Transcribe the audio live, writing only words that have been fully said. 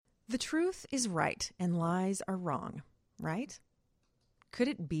The truth is right and lies are wrong, right? Could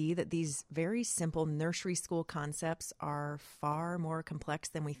it be that these very simple nursery school concepts are far more complex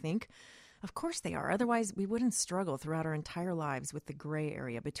than we think? Of course they are. Otherwise, we wouldn't struggle throughout our entire lives with the gray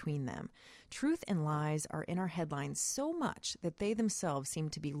area between them. Truth and lies are in our headlines so much that they themselves seem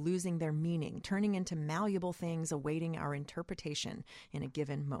to be losing their meaning, turning into malleable things awaiting our interpretation in a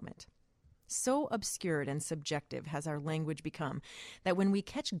given moment. So obscured and subjective has our language become that when we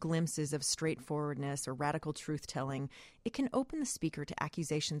catch glimpses of straightforwardness or radical truth-telling, it can open the speaker to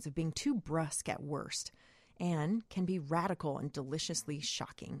accusations of being too brusque at worst and can be radical and deliciously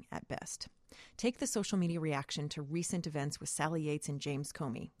shocking at best. Take the social media reaction to recent events with Sally Yates and James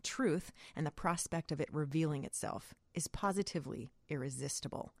Comey. Truth, and the prospect of it revealing itself, is positively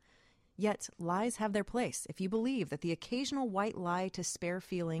irresistible. Yet, lies have their place if you believe that the occasional white lie to spare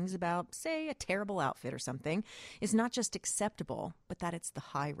feelings about, say, a terrible outfit or something is not just acceptable, but that it's the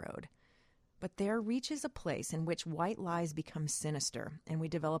high road. But there reaches a place in which white lies become sinister, and we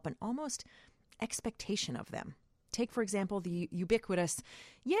develop an almost expectation of them. Take, for example, the ubiquitous,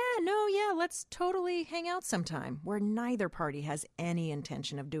 let's totally hang out sometime, where neither party has any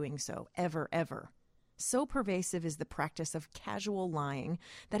intention of doing so, ever. So pervasive is the practice of casual lying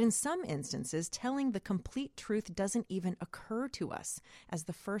that in some instances, telling the complete truth doesn't even occur to us as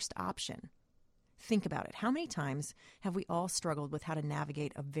the first option. Think about it. How many times have we all struggled with how to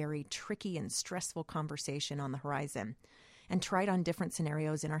navigate a very tricky and stressful conversation on the horizon and tried on different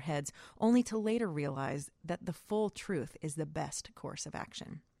scenarios in our heads only to later realize that the full truth is the best course of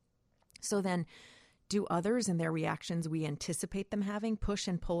action? So then, do others and their reactions we anticipate them having push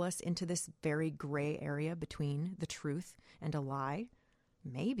and pull us into this very gray area between the truth and a lie?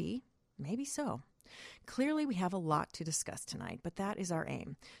 Maybe so. Clearly, we have a lot to discuss tonight, but that is our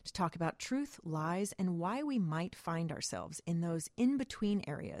aim, to talk about truth, lies, and why we might find ourselves in those in-between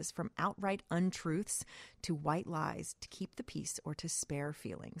areas from outright untruths to white lies to keep the peace or to spare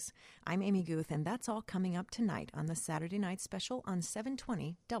feelings. I'm Amy Guth, and that's all coming up tonight on the Saturday Night Special on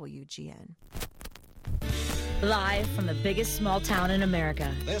 720 WGN. Live from the biggest small town in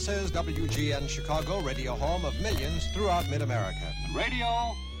America. This is WGN Chicago, radio home of millions throughout mid-America.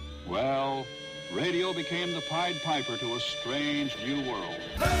 Radio? Well, radio became the Pied Piper to a strange new world.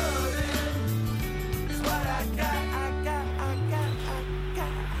 Loving is what I got.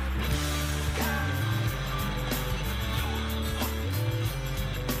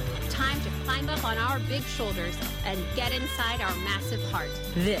 Time to climb up on our big shoulders and get inside our massive heart.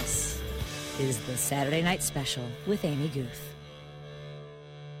 This is the Saturday Night Special with Amy Guth.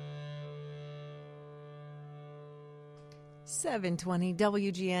 720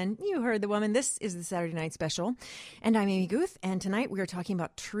 WGN. You heard the woman. This is the Saturday Night Special. And I'm Amy Guth. And tonight we are talking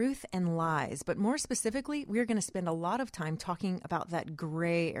about truth and lies. But more specifically, we're going to spend a lot of time talking about that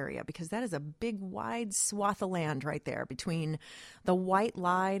gray area, because that is a big, wide swath of land right there between the white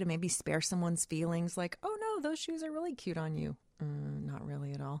lie to maybe spare someone's feelings, like, oh no, those shoes are really cute on you. Not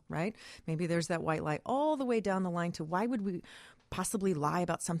really at all, right? Maybe there's that white lie all the way down the line to why would we possibly lie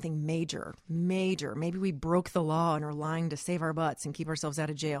about something major. Maybe we broke the law and are lying to save our butts and keep ourselves out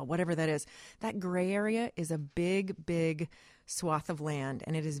of jail, whatever that is. That gray area is a big swath of land,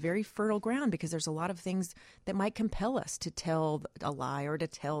 and it is very fertile ground because there's a lot of things that might compel us to tell a lie or to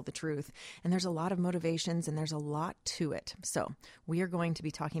tell the truth. And there's a lot of motivations and there's a lot to it. So we are going to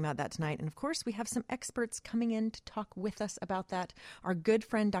be talking about that tonight. And of course, we have some experts coming in to talk with us about that. Our good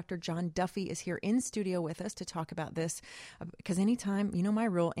friend, Dr. John Duffy, is here in studio with us to talk about this. Because anytime, you know my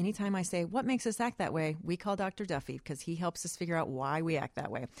rule, anytime I say, what makes us act that way, we call Dr. Duffy because he helps us figure out why we act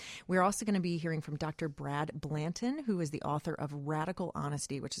that way. We're also going to be hearing from Dr. Brad Blanton, who is the author of Radical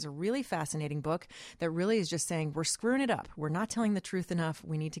Honesty, which is a really fascinating book that really is just saying we're screwing it up. We're not telling the truth enough.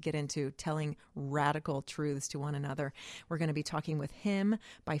 We need to get into telling radical truths to one another. We're going to be talking with him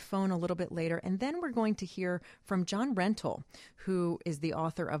by phone a little bit later. And then we're going to hear from John Rentoul, who is the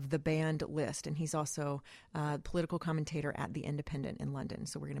author of The Banned List. And he's also a political commentator at The Independent in London.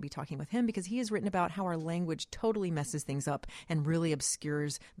 So we're going to be talking with him because he has written about how our language totally messes things up and really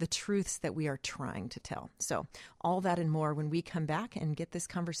obscures the truths that we are trying to tell. So all that and more when we come back and get this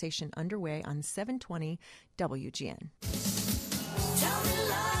conversation underway on 720 WGN. Tell me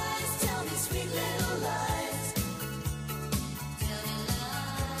lies, tell me sweet little lies. Tell me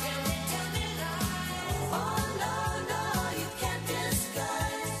lies, tell me lies. Oh, no, you can't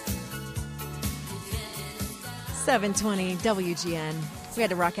disguise. 720 WGN. We had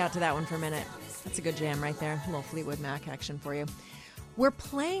to rock out to that one for a minute. That's a good jam right there. A little Fleetwood Mac action for you. We're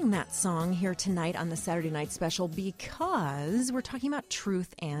playing that song here tonight on the Saturday Night Special because we're talking about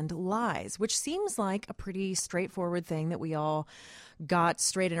truth and lies, which seems like a pretty straightforward thing that we all got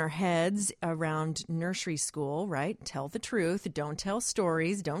straight in our heads around nursery school, right? Tell the truth, don't tell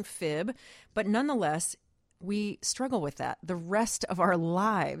stories, don't fib. But nonetheless, we struggle with that the rest of our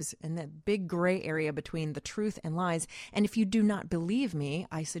lives, in that big gray area between the truth and lies. And if you do not believe me,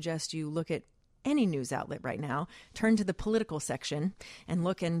 I suggest you look at any news outlet right now, turn to the political section and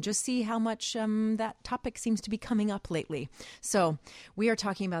look and just see how much that topic seems to be coming up lately. So we are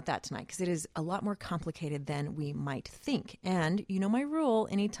talking about that tonight because it is a lot more complicated than we might think. And you know my rule,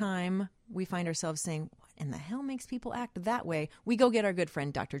 anytime we find ourselves saying, what in the hell makes people act that way, we go get our good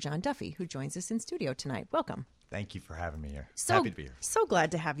friend Dr. John Duffy, who joins us in studio tonight. Welcome. Thank you for having me here. So Happy to be here. So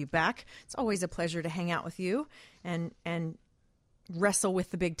glad to have you back. It's always a pleasure to hang out with you and wrestle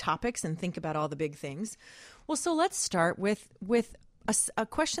with the big topics and think about all the big things. Well, so let's start with a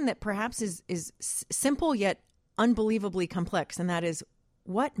question that perhaps is simple yet unbelievably complex, and that is,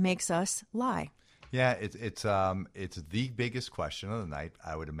 what makes us lie? Yeah, it's the biggest question of the night,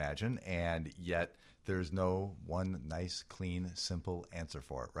 I would imagine, and yet there's no one nice, clean, simple answer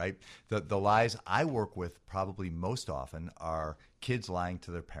for it, right? The lies I work with probably most often are kids lying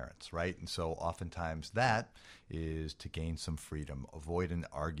to their parents, right? And so oftentimes that is to gain some freedom, avoid an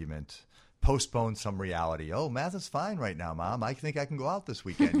argument, postpone some reality. Oh, math is fine right now, Mom. I think I can go out this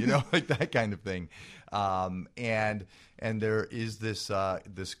weekend, like that kind of thing. And there is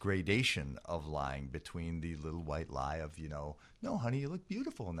this gradation of lying between the little white lie of, no, honey, you look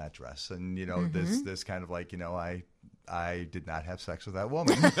beautiful in that dress. And, this kind of like, I did not have sex with that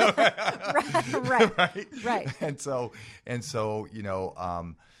woman. Right. And so,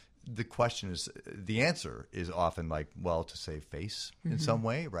 the question is, the answer is often like, well, to save face in some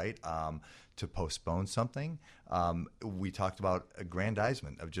way, right? To postpone something. We talked about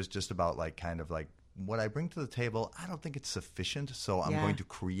aggrandizement of just about like kind of like what I bring to the table. I don't think it's sufficient, so I'm going to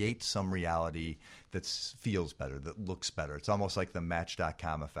create some reality that feels better, that looks better. It's almost like the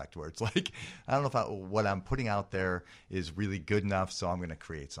Match.com effect, where it's like, I don't know if what I'm putting out there is really good enough, so I'm going to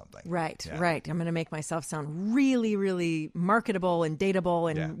create something. Right. Yeah. Right. I'm going to make myself sound really, really marketable and dateable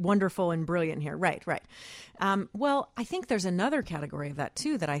and wonderful and brilliant here. Right. Well, I think there's another category of that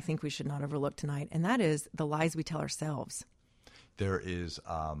too that I think we should not overlook tonight, and that is the lies we tell ourselves. There is,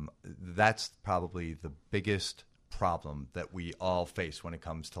 that's probably the biggest problem that we all face when it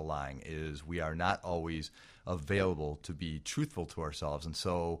comes to lying, is we are not always available to be truthful to ourselves. And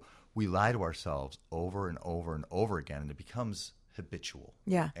so we lie to ourselves over and over and over again, and it becomes habitual.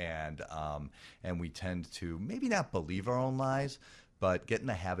 Yeah. And we tend to maybe not believe our own lies, but get in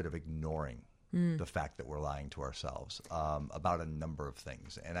the habit of ignoring the fact that we're lying to ourselves about a number of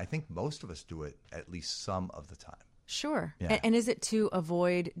things. And I think most of us do it at least some of the time. Sure. Yeah. And is it to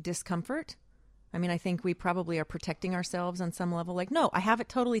avoid discomfort? I mean, I think we probably are protecting ourselves on some level. Like, no, I have it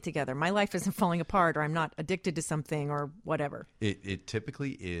totally together. My life isn't falling apart, or I'm not addicted to something or whatever. It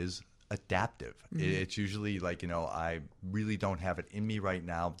typically is adaptive. It's usually like, I really don't have it in me right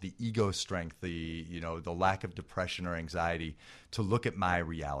now. The ego strength, the lack of depression or anxiety to look at my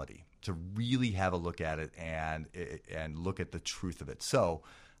reality, to really have a look at it and look at the truth of it. So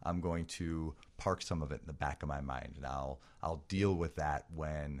I'm going to park some of it in the back of my mind, and I'll deal with that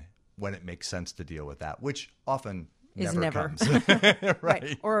when it makes sense to deal with that, which often never comes.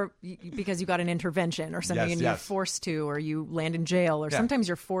 Right. Or because you got an intervention or something, and you're forced to, or you land in jail, or sometimes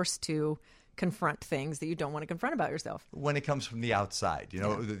you're forced to confront things that you don't want to confront about yourself. When it comes from the outside,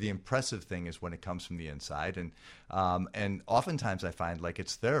 the impressive thing is when it comes from the inside, and oftentimes I find like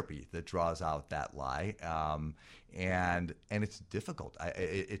it's therapy that draws out that lie, and it's difficult.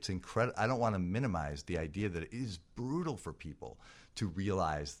 It's incredible. I don't want to minimize the idea that it is brutal for people to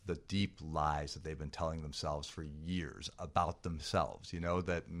realize the deep lies that they've been telling themselves for years about themselves.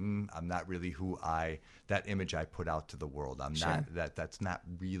 That I'm not really that image I put out to the world. I'm not that's not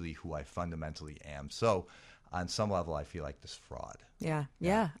really who I fundamentally am. So on some level, I feel like this fraud. Yeah.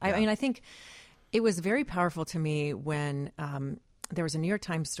 I mean, I think it was very powerful to me when there was a New York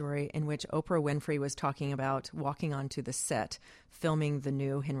Times story in which Oprah Winfrey was talking about walking onto the set, filming the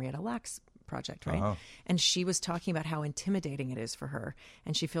new Henrietta Lacks project, right? Uh-huh. And she was talking about how intimidating it is for her.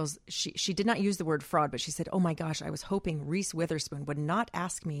 And she feels, she did not use the word fraud, but she said, oh my gosh, I was hoping Reese Witherspoon would not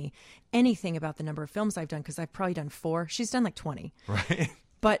ask me anything about the number of films I've done, because I've probably done 4. She's done like 20. Right.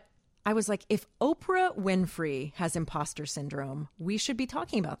 But I was like, if Oprah Winfrey has imposter syndrome, we should be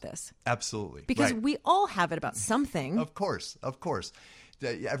talking about this. Absolutely. Because right. we all have it about something. Of course.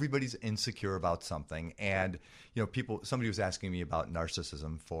 Everybody's insecure about something. And, somebody was asking me about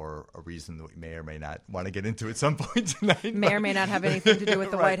narcissism for a reason that we may or may not want to get into at some point tonight. May or may not have anything to do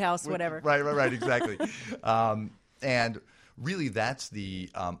with the right. White House, whatever. Right, exactly. And really, that's the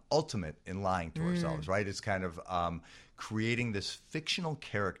ultimate in lying to ourselves, right? It's kind of creating this fictional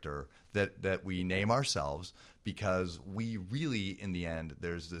character that we name ourselves because we really, in the end,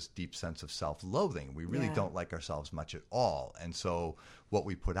 there's this deep sense of self-loathing. We really don't like ourselves much at all. And so what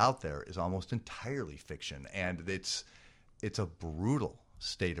we put out there is almost entirely fiction. And it's a brutal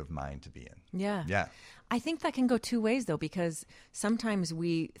state of mind to be in. Yeah. Yeah. I think that can go two ways, though, because sometimes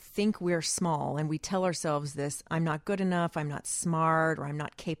we think we're small and we tell ourselves this, I'm not good enough, I'm not smart, or I'm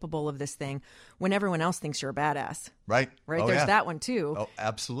not capable of this thing, when everyone else thinks you're a badass. Right. Right? Oh, There's yeah. that one, too. Oh,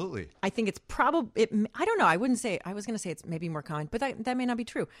 absolutely. I think it's probably, I don't know, I was going to say it's maybe more common, but that may not be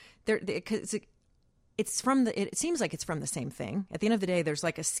true. It seems like it's from the same thing. At the end of the day, there's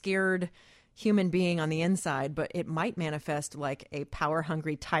like a scared human being on the inside, but it might manifest like a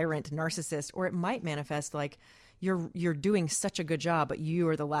power-hungry tyrant narcissist, or it might manifest like you're doing such a good job, but you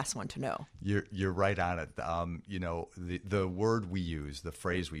are the last one to know. You're right on it. The word we use, the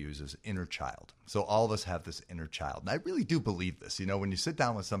phrase we use is inner child. So all of us have this inner child. And I really do believe this. When you sit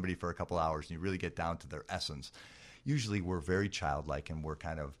down with somebody for a couple hours and you really get down to their essence, usually we're very childlike and we're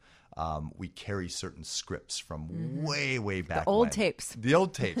kind of we carry certain scripts from way back. The old when. tapes. The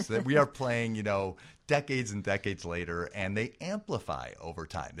old tapes that we are playing, decades and decades later, and they amplify over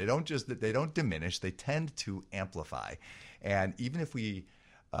time. They don't diminish. They tend to amplify. And even if we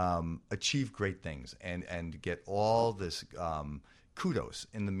achieve great things and get all this kudos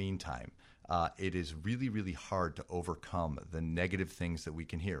in the meantime, it is really, really hard to overcome the negative things that we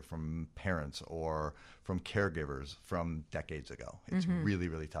can hear from parents or from caregivers from decades ago. It's really,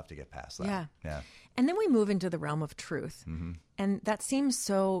 really tough to get past that. Yeah. And then we move into the realm of truth. And that seems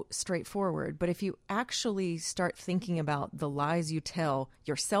so straightforward. But if you actually start thinking about the lies you tell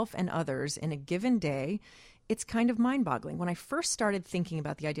yourself and others in a given day, it's kind of mind-boggling. When I first started thinking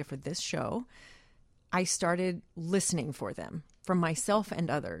about the idea for this show, I started listening for them from myself and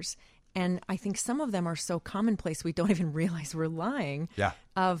others. And I think some of them are so commonplace we don't even realize we're lying. Yeah.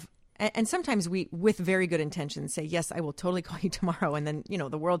 And sometimes we, with very good intentions, say, yes, I will totally call you tomorrow. And then,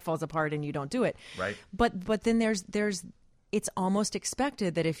 the world falls apart and you don't do it. Right. But then it's almost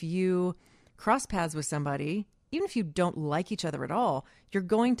expected that if you cross paths with somebody, even if you don't like each other at all, you're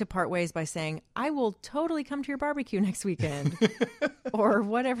going to part ways by saying, I will totally come to your barbecue next weekend or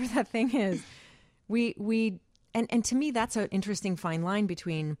whatever that thing is. And to me, that's an interesting fine line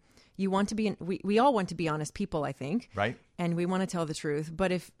between you want to be, we all want to be honest people, I think. Right. And we want to tell the truth.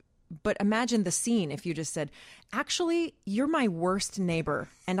 But imagine the scene if you just said, actually, you're my worst neighbor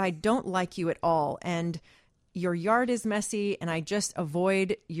and I don't like you at all. And your yard is messy and I just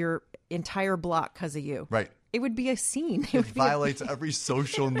avoid your entire block because of you. Right. It would be a scene. It violates every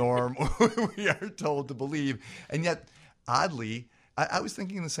social norm we are told to believe. And yet, oddly, I was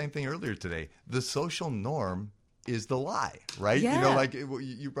thinking the same thing earlier today. The social norm is the lie, right? Yeah.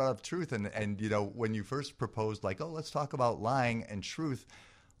 You brought up truth. And when you first proposed, let's talk about lying and truth,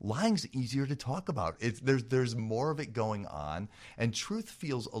 lying's easier to talk about. There's more of it going on, and truth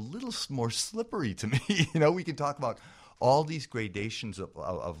feels a little more slippery to me. We can talk about all these gradations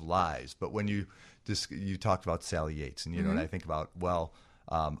of lies, but when you talked about Sally Yates, and and I think about,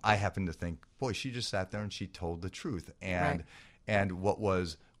 I happen to think, boy, she just sat there and she told the truth, and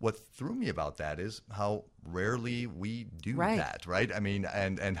what threw me about that is how rarely we do that, right? I mean,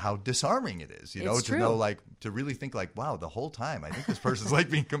 and how disarming it is, It's to true. know, to really think wow, the whole time, I think this person's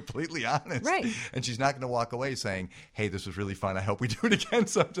being completely honest. Right. And she's not going to walk away saying, hey, this was really fun. I hope we do it again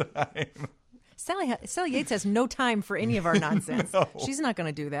sometime. Sally Yates has no time for any of our nonsense. No. She's not going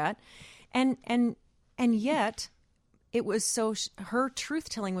to do that. And yet it was her truth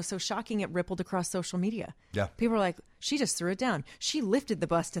telling was so shocking it rippled across social media. Yeah. People were like, she just threw it down. She lifted the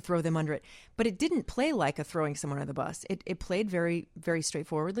bus to throw them under it. But it didn't play like a throwing someone under the bus. It played very, very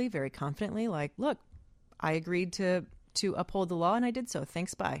straightforwardly, very confidently, like, look, I agreed to uphold the law and I did so.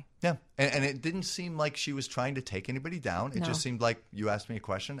 Thanks, bye. Yeah. And it didn't seem like she was trying to take anybody down. It No. just seemed like, you asked me a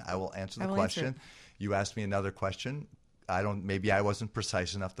question, I will answer the I will question. answer You asked me another question. Maybe I wasn't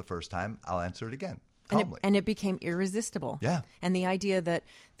precise enough the first time. I'll answer it again. And it became irresistible. Yeah. And the idea that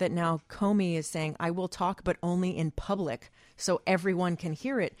now Comey is saying, I will talk, but only in public so everyone can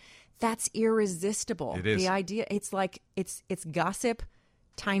hear it, that's irresistible. It is. The idea, it's like, it's gossip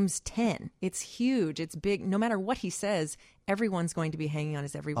times 10. It's huge. It's big. No matter what he says, everyone's going to be hanging on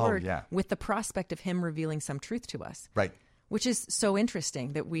his every word yeah. with the prospect of him revealing some truth to us. Right. Which is so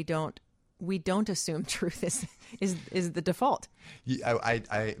interesting that we don't assume truth is the default.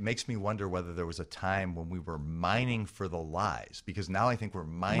 It makes me wonder whether there was a time when we were mining for the lies, because now I think we're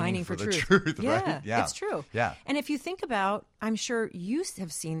mining for the truth, yeah, right? Yeah, it's true. Yeah. And if you think about, I'm sure you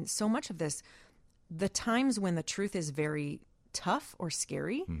have seen so much of this, the times when the truth is very tough or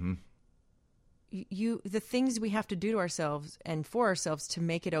scary, the things we have to do to ourselves and for ourselves to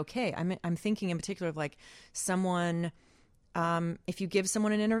make it okay. I'm thinking in particular of like someone. If you give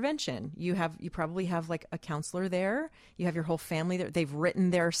someone an intervention, you probably have like a counselor there. You have your whole family there. They've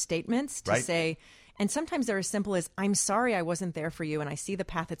written their statements to Right. say, and sometimes they're as simple as, "I'm sorry I wasn't there for you, and I see the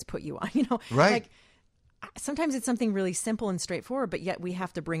path it's put you on." You know, Right. Like sometimes it's something really simple and straightforward, but yet we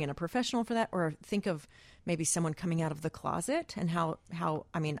have to bring in a professional for that. Or think of maybe someone coming out of the closet and how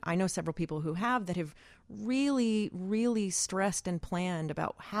I mean, I know several people who have really, really stressed and planned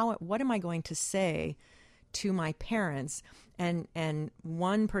about what am I going to say to my parents. And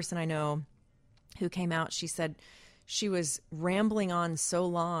one person I know who came out, she said she was rambling on so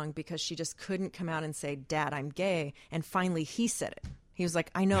long because she just couldn't come out and say, "Dad, I'm gay." And finally he said it. He was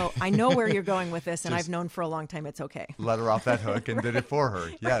like, I know where you're going with this, and I've known for a long time it's okay. Let her off that hook and did it for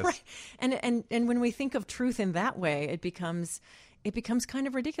her. Yes. Right. And when we think of truth in that way, it becomes kind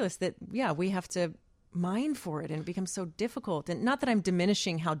of ridiculous that, yeah, we have to mine for it, and it becomes so difficult. And not that I'm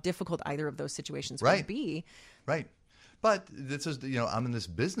diminishing how difficult either of those situations Right. would be. Right. But this is, I'm in this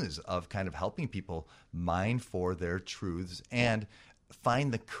business of kind of helping people mine for their truths and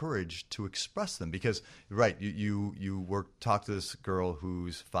find the courage to express them. Because, right, you talk to this girl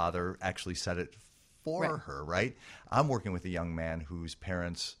whose father actually said it for Right. her, right? I'm working with a young man whose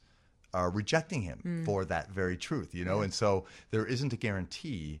parents are rejecting him for that very truth, And so there isn't a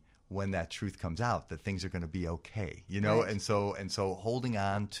guarantee when that truth comes out that things are going to be okay, Right. And so holding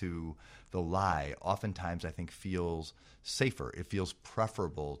on to the lie oftentimes I think feels safer. It feels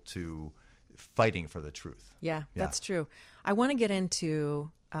preferable to fighting for the truth. Yeah, that's true. I want to get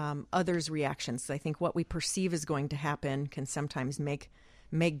into others' reactions. I think what we perceive is going to happen can sometimes make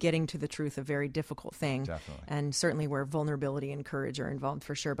getting to the truth a very difficult thing. Definitely. And certainly where vulnerability and courage are involved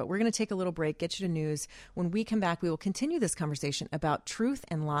for sure. But we're going to take a little break, get you to news. When we come back, we will continue this conversation about truth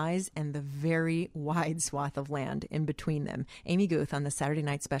and lies and the very wide swath of land in between them. Amy Guth on the Saturday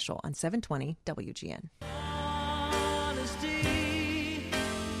Night Special on 720 WGN. Honesty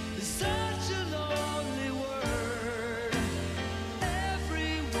is such a lonely word.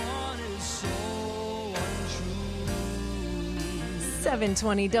 Everyone is so untrue.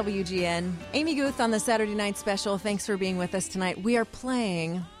 720 WGN. Amy Guth on the Saturday Night Special. Thanks for being with us tonight. We are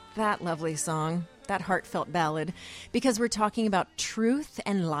playing that lovely song, that heartfelt ballad, because we're talking about truth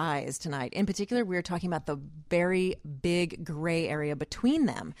and lies tonight. In particular, we're talking about the very big gray area between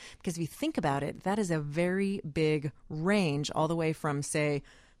them. Because if you think about it, that is a very big range, all the way from, say,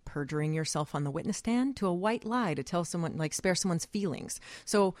 perjuring yourself on the witness stand to a white lie to tell someone, like, spare someone's feelings.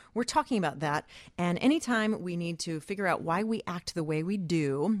 So we're talking about that. And anytime we need to figure out why we act the way we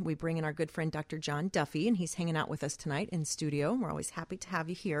do, we bring in our good friend Dr. John Duffy, and he's hanging out with us tonight in studio. We're always happy to have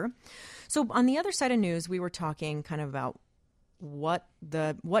you here. So on the other side of news, we were talking kind of about what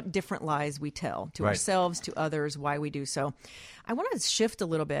different lies we tell to Right. ourselves, to others, why we do so. I want to shift a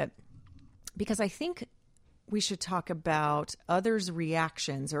little bit because I think we should talk about others'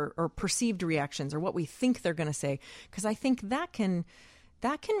 reactions or perceived reactions or what we think they're going to say, because I think that can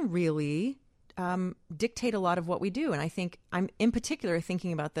really dictate a lot of what we do. And I think I'm in particular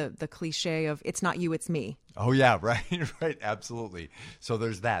thinking about the cliche of "it's not you, it's me." Oh yeah, right, right, absolutely. So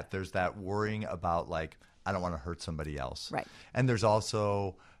there's that worrying about, like, I don't want to hurt somebody else. Right. And there's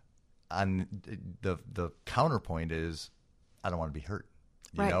also on the counterpoint is I don't want to be hurt.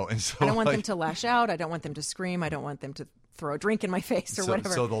 You Right. know, and so I don't want them like, to lash out. I don't want them to scream. I don't want them to throw a drink in my face or whatever.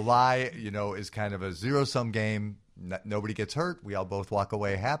 So the lie, is kind of a zero-sum game. Nobody gets hurt. We all both walk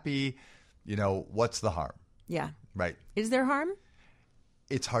away happy. What's the harm? Yeah. Right. Is there harm?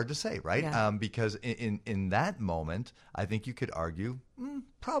 It's hard to say, right? Yeah. Because in that moment, I think you could argue,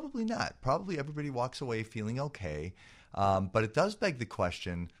 probably not. Probably everybody walks away feeling okay. But it does beg the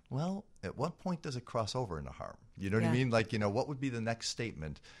question, well, at what point does it cross over into harm? You know what I Yeah. mean? Like, what would be the next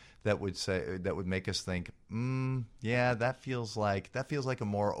statement that would make us think, yeah, that feels like a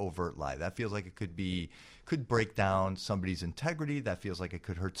more overt lie. That feels like it could break down somebody's integrity. That feels like it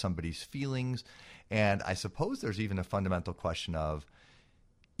could hurt somebody's feelings. And I suppose there's even a fundamental question of,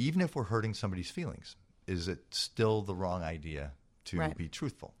 even if we're hurting somebody's feelings, is it still the wrong idea to Right. be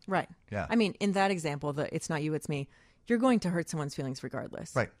truthful? Right. Yeah. I mean, in that example, "it's not you, it's me," you're going to hurt someone's feelings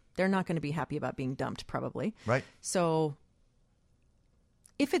regardless. Right. They're not going to be happy about being dumped, probably. Right. So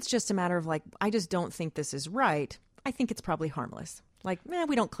if it's just a matter of, like, I just don't think this is right, I think it's probably harmless. Like,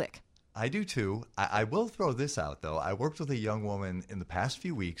 we don't click. I do too. I will throw this out, though. I worked with a young woman in the past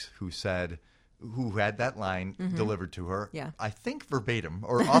few weeks who had that line delivered to her. Yeah. I think verbatim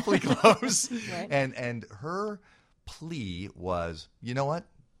or awfully close. Right. And her plea was, you know what?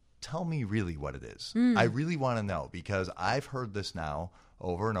 tell me really what it is. I really want to know, because I've heard this now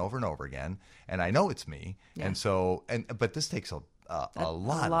over and over and over again, and I know it's me. Yeah. And so, but this takes a lot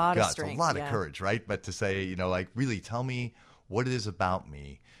lot of of guts, strength, a lot yeah. of courage, right? But to say, you know, like, really tell me what it is about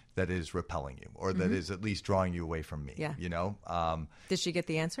me that is repelling you, or that is at least drawing you away from me. Yeah. You know? Did she get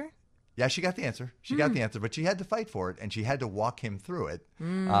the answer? Yeah, she got the answer. She got the answer, but she had to fight for it, and she had to walk him through it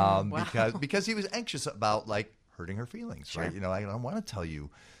because he was anxious about, like, hurting her feelings, right? You know, I don't want to tell you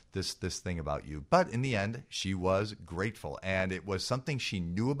this thing about you. But in the end, she was grateful, and it was something she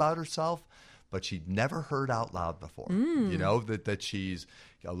knew about herself, but she'd never heard out loud before. You know, that she's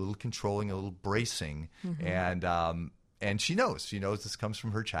a little controlling, a little bracing, and she knows this comes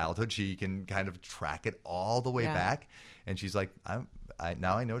from her childhood. She can kind of track it all the way back, and she's like,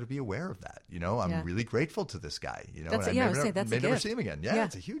 now I know to be aware of that. You know, I'm really grateful to this guy. You know, That's and a- yeah, I I would may, say that's a may never gift. see him again. Yeah, Yeah.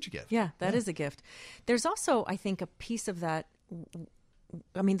 it's a huge gift. Yeah, that is a gift. There's also, I think, a piece of that.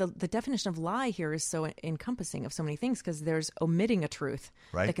 I mean, the definition of lie here is so encompassing of so many things, because there's omitting a truth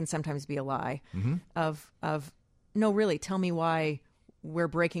Right. that can sometimes be a lie. Of no, really, tell me why we're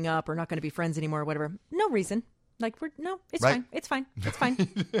breaking up or not going to be friends anymore or whatever. No reason. Like, it's Right. fine. It's fine. It's fine.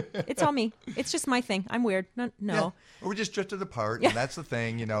 It's all me. It's just my thing. I'm weird. No. Yeah. Or we just drifted apart, and that's the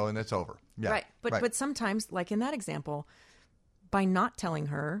thing, you know, and it's over. Yeah. Right. But sometimes, like in that example, by not telling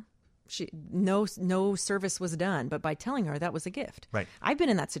her, no service was done, but by telling her, that was a gift. Right. I've been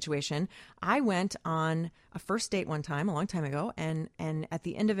in that situation. I went on a first date one time, a long time ago, and at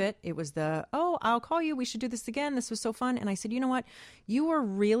the end of it, it was I'll call you. We should do this again. This was so fun. And I said, you know what? You were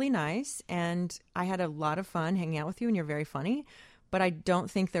really nice, and I had a lot of fun hanging out with you, and you're very funny. But I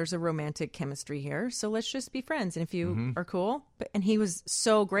don't think there's a romantic chemistry here. So let's just be friends. And if you are cool. And he was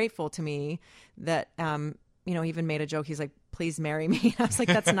so grateful to me that, he even made a joke. He's like, please marry me. I was like,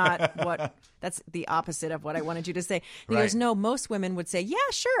 that's the opposite of what I wanted you to say. And he Right. goes, no, most women would say, yeah,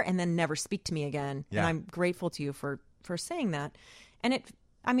 sure. And then never speak to me again. Yeah. And I'm grateful to you for saying that. And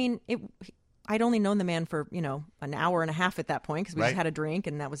I'd only known the man for, an hour and a half at that point, because we Right. just had a drink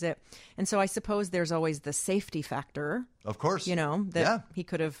and that was it. And so I suppose there's always the safety factor, Of course. that he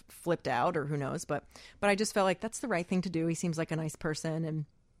could have flipped out, or who knows. But I just felt like that's the right thing to do. He seems like a nice person.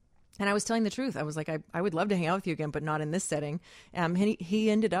 And I was telling the truth. I was like, I would love to hang out with you again, but not in this setting. And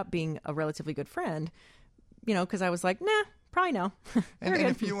he ended up being a relatively good friend, because I was like, nah, probably no. And We're good.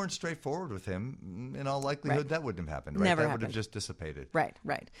 if you weren't straightforward with him, in all likelihood, Right. that wouldn't have happened. Right? Never that would have happened. just dissipated. Right.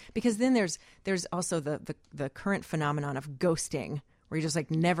 Because then there's also the current phenomenon of ghosting, where you just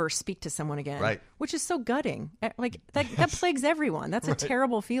like never speak to someone again, Right. Which is so gutting. Like that plagues everyone. That's a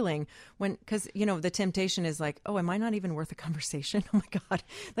terrible feeling because the temptation is like, oh, am I not even worth a conversation? Oh my God,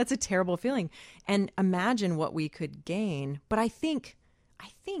 that's a terrible feeling. And imagine what we could gain. But I think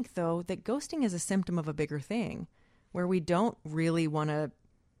though that ghosting is a symptom of a bigger thing, where we don't really want to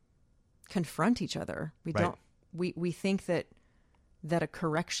confront each other. We Right. don't. We think that a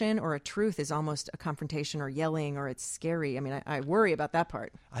correction or a truth is almost a confrontation or yelling, or it's scary. I mean, I worry about that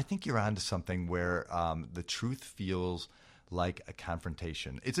part. I think you're onto something where the truth feels like a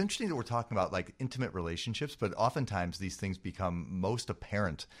confrontation. It's interesting that we're talking about like intimate relationships, but oftentimes these things become most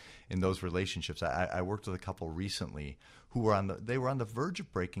apparent in those relationships. I worked with a couple recently who were on the verge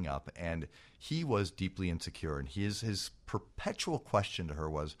of breaking up, and he was deeply insecure, and his perpetual question to her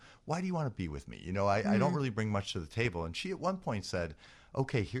was, why do you want to be with me? I don't really bring much to the table. And she at one point said,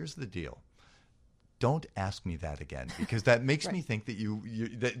 okay, here's the deal. Don't ask me that again, because that makes me think that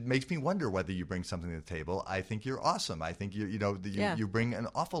that makes me wonder whether you bring something to the table. I think you're awesome. I think you bring an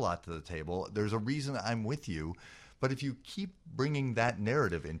awful lot to the table. There's a reason I'm with you. But if you keep bringing that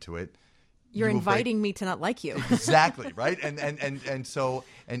narrative into it, You're you will break- inviting me to not like you. Exactly, right? And so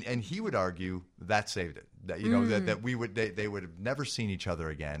he would argue that saved it. That that they would have never seen each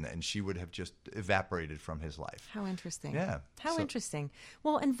other again, and she would have just evaporated from his life. How interesting. Yeah. How So- interesting.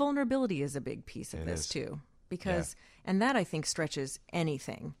 Well, and vulnerability is a big piece of It this is. too, because and that I think stretches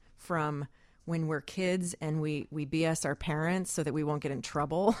anything from when we're kids and we BS our parents so that we won't get in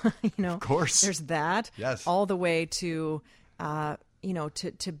trouble. Of course. there's that. Yes. All the way to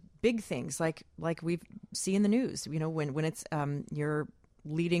to big things like we see in the news. When it's you're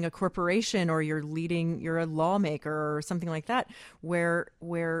leading a corporation, or you're a lawmaker or something like that, where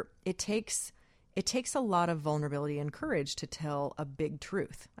it takes a lot of vulnerability and courage to tell a big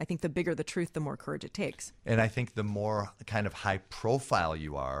truth. I think the bigger the truth, the more courage it takes. And I think the more kind of high profile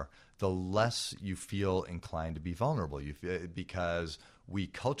you are, the less you feel inclined to be vulnerable. Because we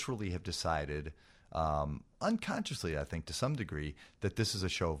culturally have decided, unconsciously, I think, to some degree, that this is a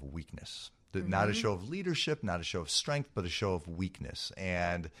show of weakness. Not a show of leadership, not a show of strength, but a show of weakness.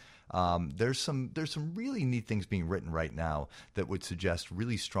 And there's some really neat things being written right now that would suggest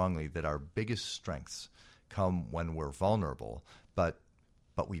really strongly that our biggest strengths come when we're vulnerable, but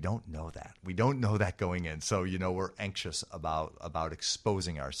we don't know that. We don't know that going in. So, we're anxious about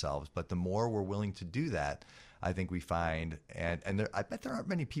exposing ourselves. But the more we're willing to do that, I think we find, and I bet there aren't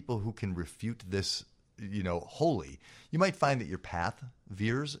many people who can refute this, wholly. You might find that your path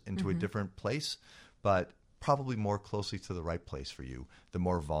veers into a different place, but probably more closely to the right place for you, the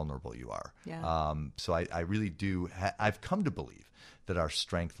more vulnerable you are. Yeah. So I really do. I've come to believe that our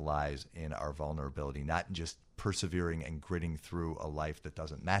strength lies in our vulnerability, not in just persevering and gritting through a life that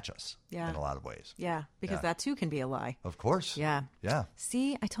doesn't match us in a lot of ways. Yeah, because that too can be a lie. Of course. Yeah. Yeah.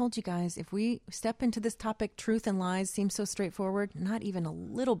 See, I told you guys, if we step into this topic, truth and lies seems so straightforward, not even a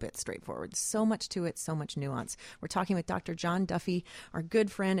little bit straightforward. So much to it, so much nuance. We're talking with Dr. John Duffy, our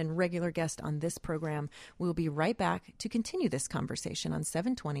good friend and regular guest on this program. We'll be right back to continue this conversation on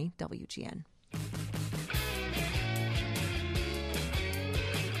 720 WGN.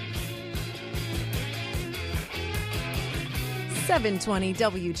 720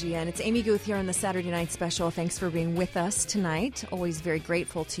 WGN. It's Amy Guth here on the Saturday Night Special. Thanks for being with us tonight. Always very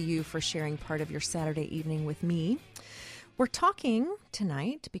grateful to you for sharing part of your Saturday evening with me. We're talking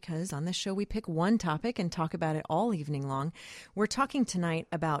tonight, because on this show we pick one topic and talk about it all evening long. We're talking tonight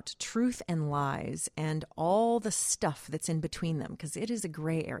about truth and lies and all the stuff that's in between them, because it is a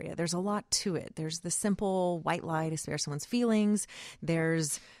gray area. There's a lot to it. There's the simple white lie to spare someone's feelings.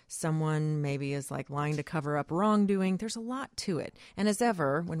 There's someone maybe is like lying to cover up wrongdoing. There's a lot to it. And as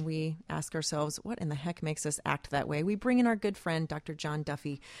ever, when we ask ourselves, what in the heck makes us act that way, we bring in our good friend, Dr. John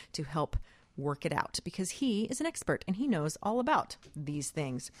Duffy, to help work it out, because he is an expert and he knows all about these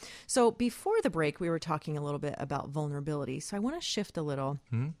things. So before the break, we were talking a little bit about vulnerability. So I want to shift a little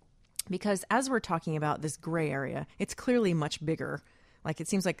because as we're talking about this gray area, it's clearly much bigger. Like it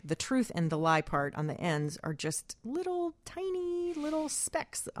seems like the truth and the lie part on the ends are just little tiny little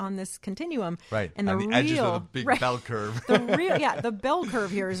specks on this continuum. Right. And on the edges of the big bell curve. The bell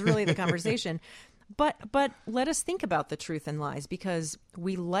curve here is really the conversation. But let us think about the truth and lies, because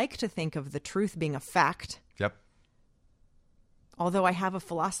we like to think of the truth being a fact. Yep. Although I have a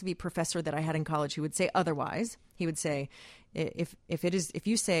philosophy professor that I had in college who would say otherwise. He would say, if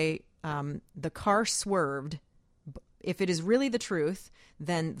you say the car swerved, if it is really the truth,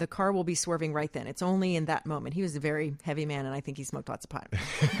 then the car will be swerving right then. It's only in that moment. He was a very heavy man, and I think he smoked lots of pot.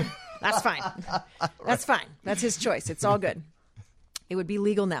 That's fine. That's fine. That's his choice. It's all good. It would be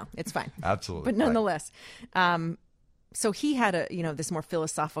legal now. It's fine. Absolutely. But nonetheless, so he had this more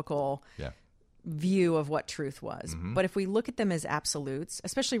philosophical view of what truth was. Mm-hmm. But if we look at them as absolutes,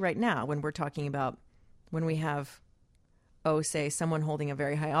 especially right now when we're talking about when we have, say someone holding a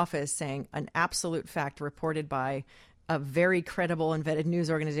very high office saying an absolute fact reported by a very credible and vetted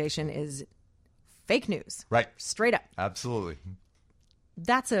news organization is fake news. Right. Straight up. Absolutely.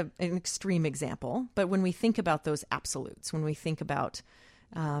 That's an extreme example. But when we think about those absolutes, when we think about,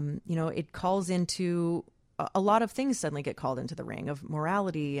 it calls into a lot of things suddenly get called into the ring of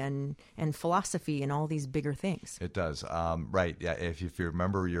morality and philosophy and all these bigger things. It does. Right. Yeah. If you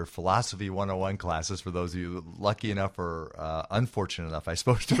remember your philosophy 101 classes, for those of you lucky enough or unfortunate enough, I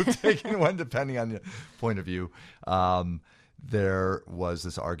suppose, to have taken one, depending on the point of view, there was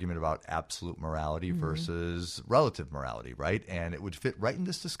this argument about absolute morality versus relative morality, right? And it would fit right in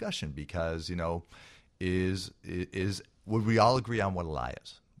this discussion because, would we all agree on what a lie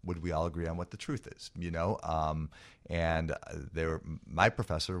is? Would we all agree on what the truth is? And my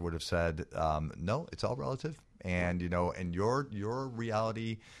professor would have said, no, it's all relative. And, and your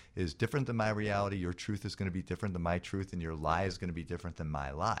reality is different than my reality. Your truth is going to be different than my truth, and your lie is going to be different than my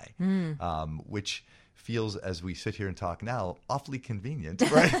lie, which feels, as we sit here and talk now, awfully convenient,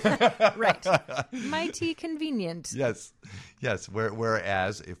 right? Right. Mighty convenient. Yes.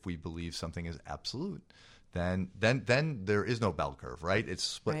 Whereas if we believe something is absolute, then there is no bell curve, right? It's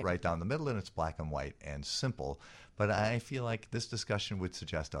split right down the middle, and it's black and white and simple. But I feel like this discussion would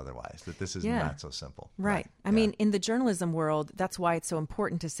suggest otherwise, that this is not so simple. Right. I mean, in the journalism world, that's why it's so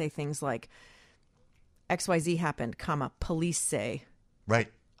important to say things like XYZ happened, police say.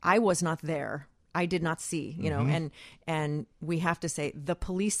 Right. I was not there. I did not see, and we have to say the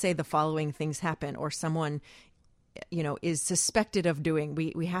police say the following things happen, or someone, is suspected of doing.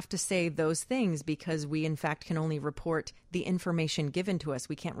 We have to say those things because we, in fact, can only report the information given to us.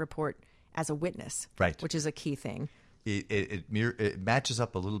 We can't report as a witness, right? Which is a key thing. It matches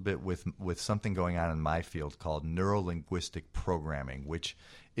up a little bit with something going on in my field called neurolinguistic programming, which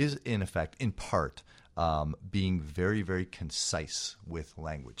is in effect, in part, being very, very concise with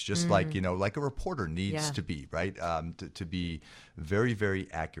language, just like, like a reporter needs to be, right? To be very, very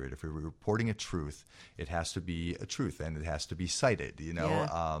accurate. If we're reporting a truth, it has to be a truth and it has to be cited,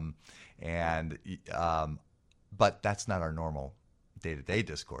 but that's not our normal day-to-day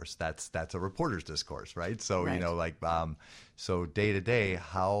discourse. That's a reporter's discourse, right? So, so day-to-day,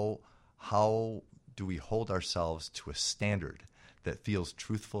 how do we hold ourselves to a standard that feels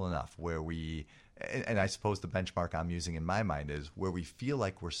truthful enough where we, and I suppose the benchmark I'm using in my mind is where we feel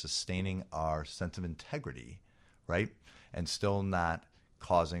like we're sustaining our sense of integrity, right? And still not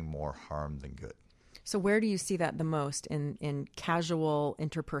causing more harm than good. So where do you see that the most in casual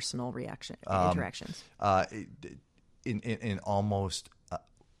interpersonal interactions? In almost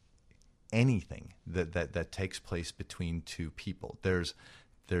anything that takes place between two people. There's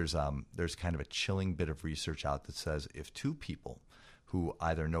kind of a chilling bit of research out that says if two people who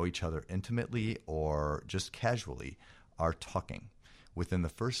either know each other intimately or just casually are talking, within the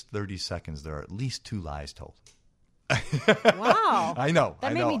first 30 seconds there are at least 2 lies told. Wow. I know.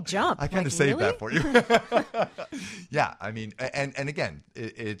 That made me jump. I kind of saved that for you. Yeah, I mean, and again,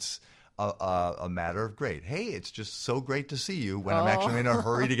 it's a matter of grade. Hey, it's just so great to see you when I'm actually in a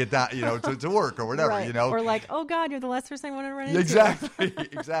hurry to get down, to work or whatever, Right. Or like, oh God, you're the last person I want to run into.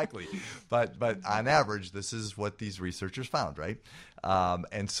 Exactly. But on average, this is what these researchers found, right?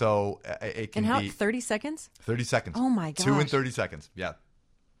 And so it can be 30 seconds? 30 seconds. Oh my gosh. 2 and 30 seconds. Yeah.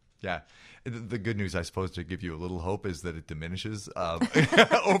 Yeah. The good news, I suppose, to give you a little hope is that it diminishes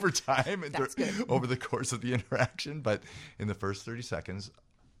over time, over the course of the interaction. But in the first 30 seconds,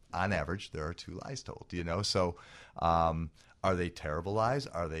 on average, there are 2 lies told. So are they terrible lies?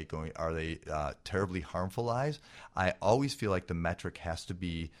 Are they terribly harmful lies? I always feel like the metric has to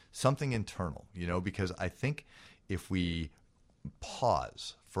be something internal. Because I think if we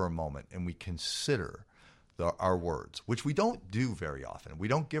pause for a moment and we consider our words, which we don't do very often. We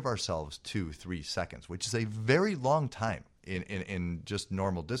don't give ourselves 2-3 seconds, which is a very long time in just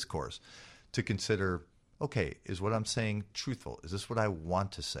normal discourse, to consider, okay, is what I'm saying truthful? Is this what I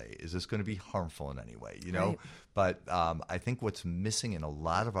want to say? Is this going to be harmful in any way? Right. But I think what's missing in a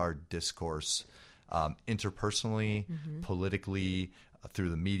lot of our discourse, interpersonally, politically, through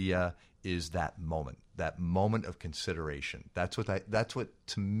the media, is that moment of consideration. That's what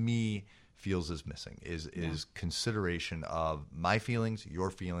to me feels is missing is consideration of my feelings,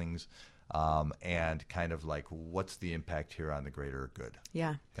 your feelings, and kind of like what's the impact here on the greater good.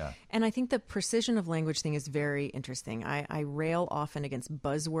 Yeah. Yeah. And I think the precision of language thing is very interesting. I rail often against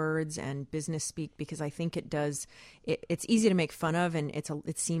buzzwords and business speak because I think it's easy to make fun of and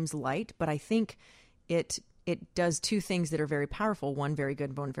it seems light, but I think it does 2 things that are very powerful, one very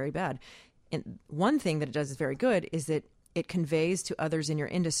good, one very bad. And one thing that it does is very good is that it conveys to others in your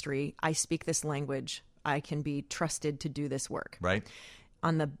industry, I speak this language. I can be trusted to do this work. Right.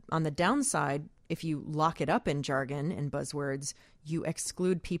 On the downside, if you lock it up in jargon and buzzwords, you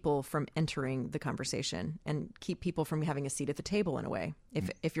exclude people from entering the conversation and keep people from having a seat at the table in a way.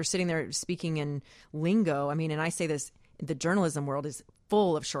 If you're sitting there speaking in lingo, I mean, and I say this, the journalism world is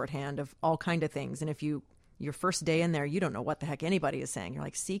full of shorthand of all kind of things. And if your first day in there, you don't know what the heck anybody is saying. You're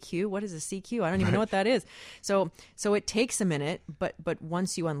like, CQ? What is a CQ? I don't even know what that is. So it takes a minute, but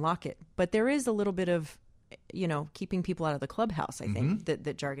once you unlock it. But there is a little bit of, keeping people out of the clubhouse, I think,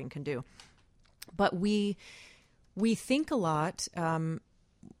 that jargon can do. But we think a lot,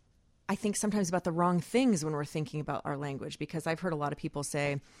 I think sometimes about the wrong things when we're thinking about our language, because I've heard a lot of people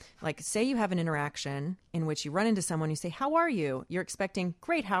say, like, say you have an interaction in which you run into someone, you say, how are you? You're expecting,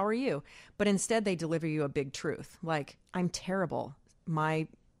 great, how are you? But instead they deliver you a big truth, like, I'm terrible. My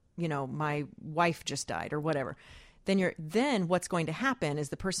wife just died or whatever. Then what's going to happen is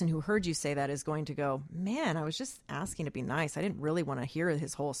the person who heard you say that is going to go, man, I was just asking to be nice. I didn't really want to hear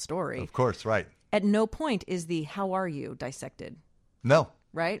his whole story. Of course, right. At no point is the how are you dissected. No.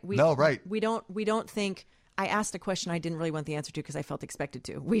 Right? Right. We don't think I asked a question I didn't really want the answer to because I felt expected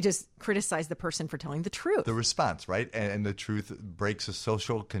to. We just criticize the person for telling the truth. The response, right? And the truth breaks a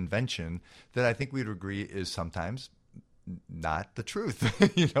social convention that I think we'd agree is sometimes not the truth,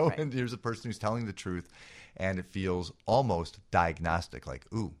 Right. And here's a person who's telling the truth and it feels almost diagnostic, like,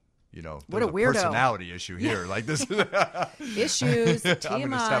 ooh, what a there's weirdo. Personality issue here. Like this Issues, TMI. I'm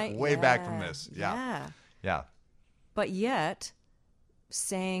going to step way back from this. Yeah. But yet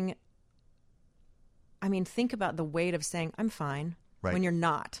saying, think about the weight of saying, I'm fine, right. when you're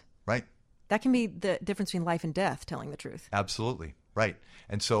not. Right. That can be the difference between life and death, telling the truth. Absolutely. Right.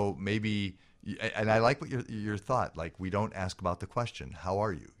 And so maybe, and I like what your thought, like we don't ask about the question, how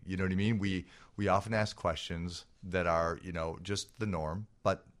are you? You know what I mean? We often ask questions that are, just the norm,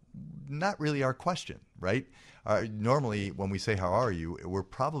 but not really our question, right? Normally, when we say, how are you, we're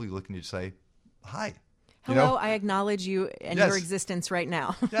probably looking to say, hi. You Hello, know? I acknowledge you and Yes. your existence right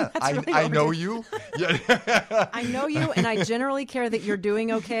now. Yeah, That's really I what know we're you. Yeah. I know you, and I generally care that you're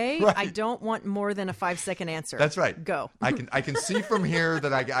doing okay. Right. I don't want more than a 5-second answer. That's right. Go. I can see from here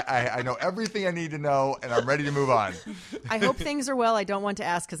that I know everything I need to know, and I'm ready to move on. I hope things are well. I don't want to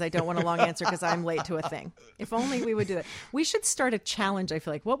ask because I don't want a long answer because I'm late to a thing. If only we would do that. We should start a challenge, I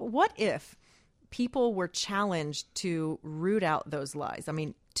feel like. What if people were challenged to root out those lies? I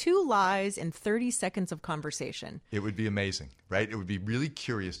mean, 2 lies in 30 seconds of conversation. It would be amazing, right? It would be really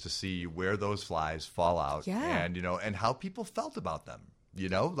curious to see where those flies fall out, Yeah. and and how people felt about them.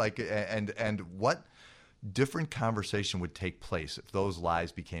 Like and what different conversation would take place if those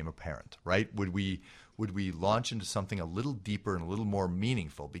lies became apparent, right? Would we launch into something a little deeper and a little more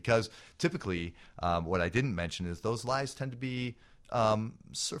meaningful? Because typically, what I didn't mention is those lies tend to be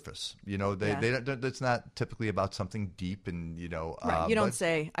surface. It's not typically about something deep and Right. You don't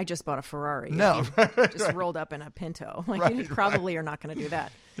say, I just bought a Ferrari. No. You just rolled up in a Pinto. Like, you probably are not going to do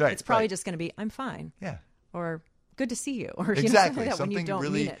that. Right, It's probably right. just going to be, I'm fine. Yeah. Or good to see you. Or Exactly. like that when you Something don't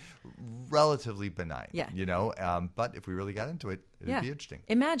really mean it. relatively benign. Yeah. But if we really got into it, it'd be interesting.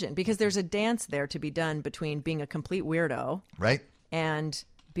 Imagine, because there's a dance there to be done between being a complete weirdo Right? and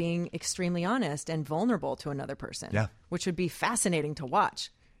being extremely honest and vulnerable to another person. Yeah. Which would be fascinating to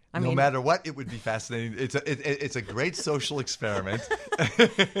watch. I No mean, matter what, it would be fascinating. It's a great social experiment.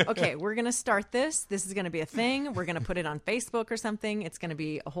 okay, we're going to start this. This is going to be a thing. We're going to put it on Facebook or something. It's going to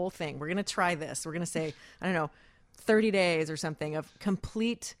be a whole thing. We're going to try this. We're going to say, I don't know, 30 days or something of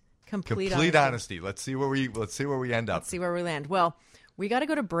complete Honesty. Let's see where we end up. Let's see where we land. Well, we got to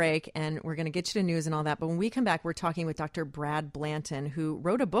go to break, and we're going to get you to news and all that. But when we come back, we're talking with Dr. Brad Blanton, who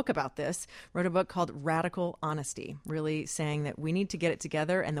wrote a book about this, wrote a book called Radical Honesty, really saying that we need to get it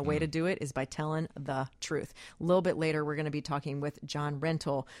together, and the way to do it is by telling the truth. A little bit later, we're going to be talking with John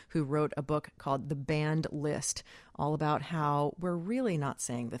Rentoul, who wrote a book called The Banned List, all about how we're really not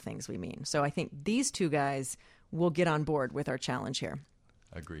saying the things we mean. So I think these two guys will get on board with our challenge here.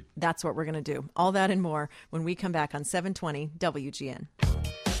 Agreed. That's what we're going to do. All that and more when we come back on 720 WGN.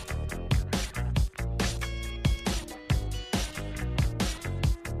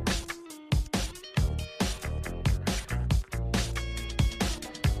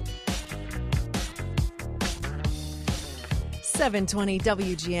 .720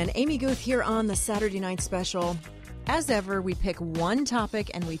 WGN. Amy Guth here on the Saturday Night Special. As ever, we pick one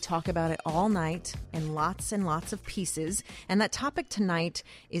topic and we talk about it all night in lots and lots of pieces. And that topic tonight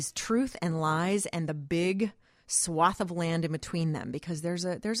is truth and lies and the big swath of land in between them, because there's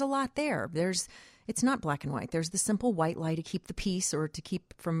a lot there. It's not black and white. There's the simple white lie to keep the peace or to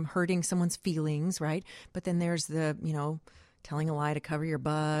keep from hurting someone's feelings, right? But then there's the, telling a lie to cover your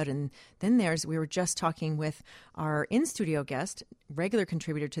butt. And then we were just talking with our in-studio guest, regular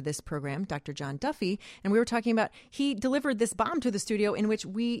contributor to this program, Dr. John Duffy, and we were talking about, he delivered this bomb to the studio in which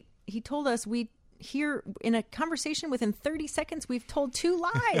he told us here in a conversation within 30 seconds, we've told 2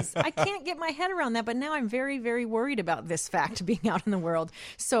 lies. I can't get my head around that, but now I'm very, very worried about this fact being out in the world.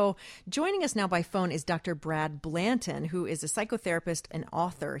 So joining us now by phone is Dr. Brad Blanton, who is a psychotherapist and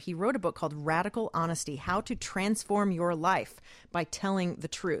author. He wrote a book called Radical Honesty, How to Transform Your Life by Telling the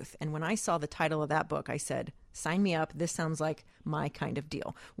Truth. And when I saw the title of that book, I said, sign me up. This sounds like my kind of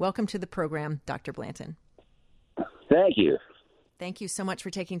deal. Welcome to the program, Dr. Blanton. Thank you. Thank you so much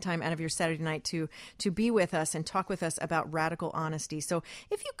for taking time out of your Saturday night to be with us and talk with us about radical honesty. So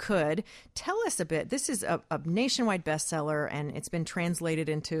if you could, tell us a bit. This is a nationwide bestseller, and it's been translated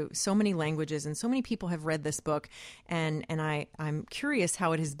into so many languages, and so many people have read this book. And I'm curious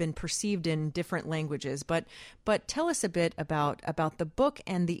how it has been perceived in different languages. But tell us a bit about the book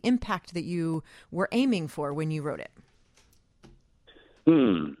and the impact that you were aiming for when you wrote it.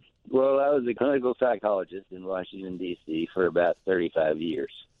 Well, I was a clinical psychologist in Washington, D.C. for about 35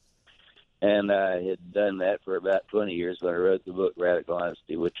 years. And I had done that for about 20 years when I wrote the book Radical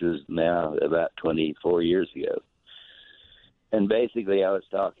Honesty, which was now about 24 years ago. And basically I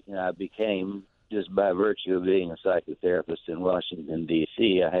became, just by virtue of being a psychotherapist in Washington,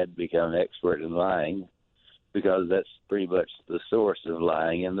 D.C., I had become an expert in lying, because that's pretty much the source of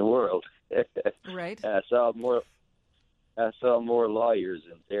lying in the world. Right. I saw more lawyers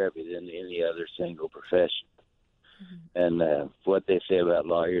in therapy than any other single profession. Mm-hmm. And what they say about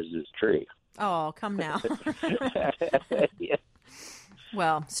lawyers is true. Oh, come now. Yeah.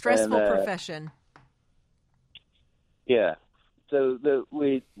 Well, stressful profession. Yeah. So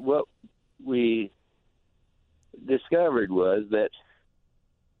what we discovered was that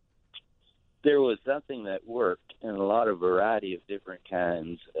there was something that worked in a lot of variety of different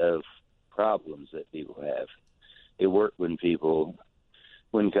kinds of problems that people have. It worked when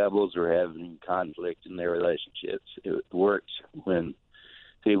couples were having conflict in their relationships. It worked when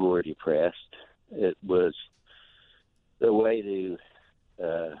people were depressed. It was the way to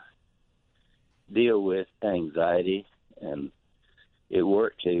deal with anxiety, and it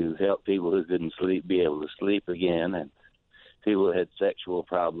worked to help people who couldn't sleep be able to sleep again, and people who had sexual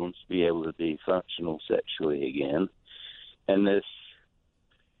problems be able to be functional sexually again. And this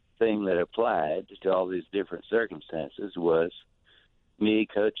thing that applied to all these different circumstances was me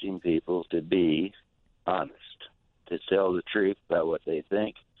coaching people to be honest, to tell the truth about what they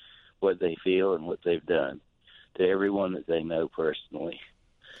think, what they feel, and what they've done to everyone that they know personally,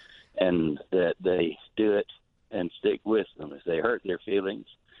 and that they do it and stick with them. If they hurt their feelings,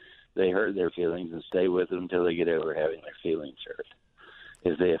 they hurt their feelings and stay with them until they get over having their feelings hurt.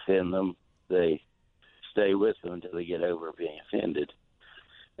 If they offend them, they stay with them until they get over being offended.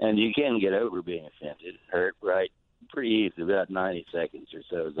 And you can get over being offended, hurt, right? Pretty easy, about 90 seconds or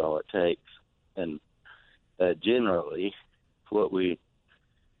so is all it takes. And generally, what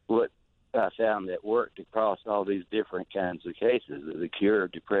I found that worked across all these different kinds of cases is the cure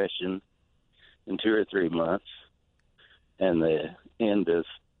of depression in 2 or 3 months, and the end of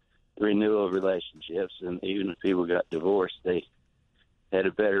renewal of relationships. And even if people got divorced, they had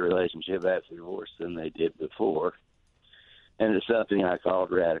a better relationship after divorce than they did before. And it's something I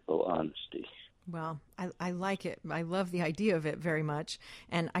called radical honesty. Well, I like it. I love the idea of it very much.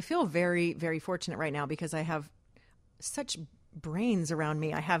 And I feel very, very fortunate right now because I have such brains around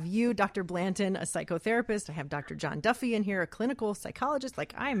me. I have you, Dr. Blanton, a psychotherapist. I have Dr. John Duffy in here, a clinical psychologist.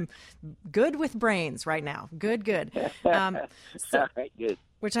 Like, I'm good with brains right now. Good. All right, good.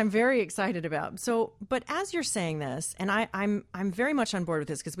 Which I'm very excited about. So, but as you're saying this, and I'm very much on board with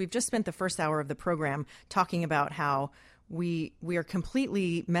this because we've just spent the first hour of the program talking about how we are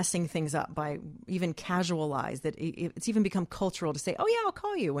completely messing things up by even casualize that it's even become cultural to say, oh yeah, I'll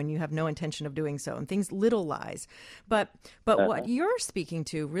call you when you have no intention of doing so, and things, little lies. But what you're speaking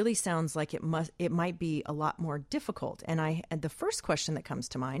to really sounds like it might be a lot more difficult. And the first question that comes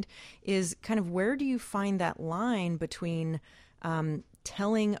to mind is kind of, where do you find that line between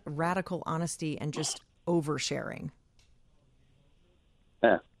telling radical honesty and just oversharing?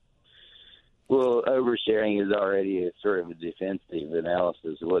 Well, oversharing is already a sort of a defensive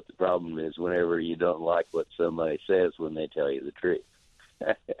analysis of what the problem is whenever you don't like what somebody says when they tell you the truth.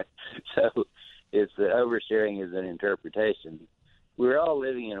 So it's oversharing is an interpretation. We're all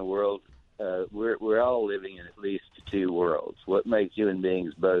living in a world, we're all living in at least 2 worlds. What makes human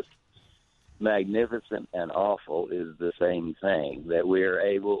beings both magnificent and awful is the same thing, that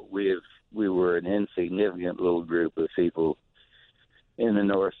we were an insignificant little group of people in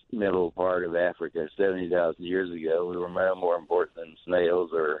the middle part of Africa 70,000 years ago. We were no more important than snails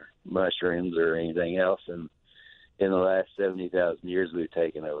or mushrooms or anything else. And in the last 70,000 years, we've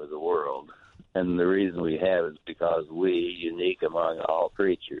taken over the world. And the reason we have is because we, unique among all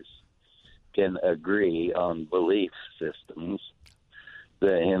creatures, can agree on belief systems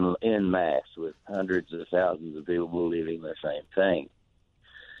that in mass, with hundreds of thousands of people believing the same thing.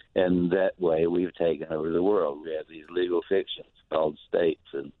 And that way, we've taken over the world. We have these legal fictions called states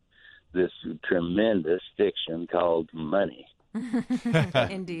and this tremendous fiction called money.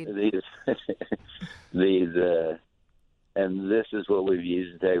 Indeed. And this is what we've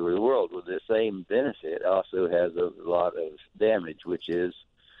used to take over the world. Well, the same benefit also has a lot of damage, which is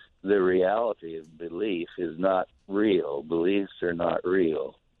the reality of belief is not real. Beliefs are not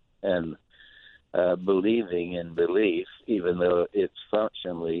real. And believing in belief, even though it's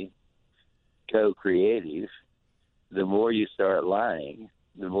functionally co-creative, the more you start lying,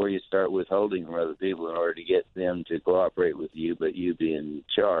 the more you start withholding from other people in order to get them to cooperate with you, but you be in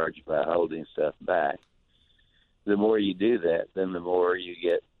charge by holding stuff back. The more you do that, then the more you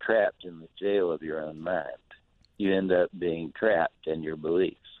get trapped in the jail of your own mind. You end up being trapped in your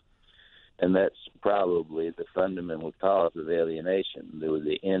beliefs. And that's probably the fundamental cause of alienation,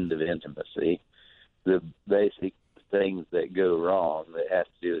 the end of intimacy, the basic things that go wrong that have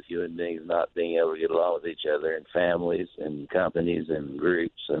to do with human beings not being able to get along with each other in families and companies and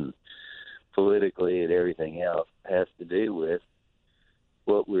groups and politically and everything else has to do with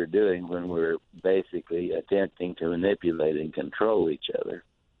what we're doing when we're basically attempting to manipulate and control each other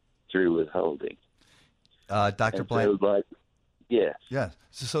through withholding. Dr. Blanton. So, yes. Yeah.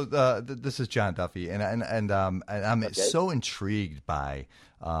 So this is John Duffy, and I'm so intrigued by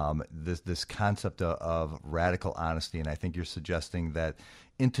this concept of radical honesty, and I think you're suggesting that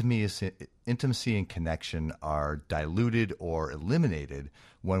intimacy and connection are diluted or eliminated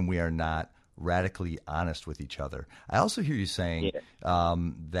when we are not radically honest with each other. I also hear you saying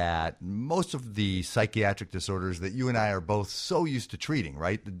that most of the psychiatric disorders that you and I are both so used to treating,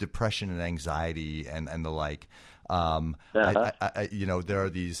 right, the depression and anxiety and the like, there are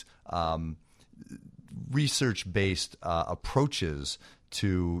these research-based approaches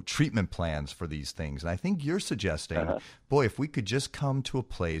to treatment plans for these things. And I think you're suggesting, boy, if we could just come to a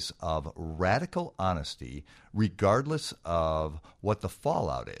place of radical honesty, regardless of what the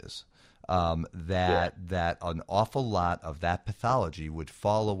fallout is, that an awful lot of that pathology would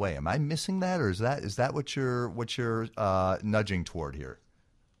fall away. Am I missing that, or is that what you're nudging toward here?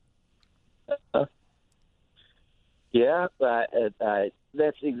 Yeah,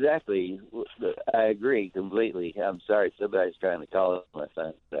 that's exactly. I agree completely. I'm sorry, somebody's trying to call my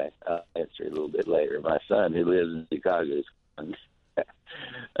son. I'll answer a little bit later. My son, who lives in Chicago,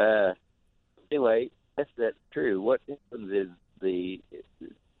 anyway, that's true. What happens is the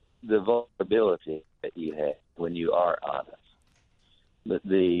vulnerability that you have when you are honest. But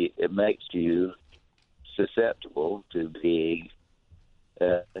it makes you susceptible to being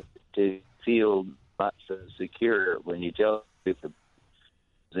to feel not so secure when you tell people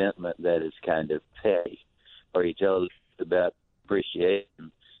resentment that is kind of petty, or you tell them about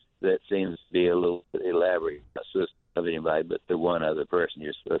appreciation that seems to be a little bit elaborate. You're not supposed to love anybody but the one other person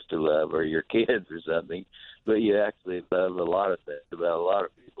you're supposed to love, or your kids or something, but you actually love a lot of things about a lot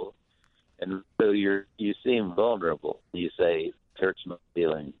of people. And so you seem vulnerable. You say, it hurts my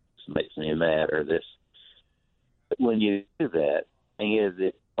feelings, this makes me mad, or this. But when you do that,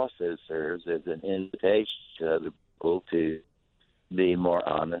 it also serves as an invitation to other people to be more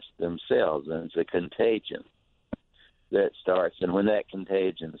honest themselves, and it's a contagion that starts. And when that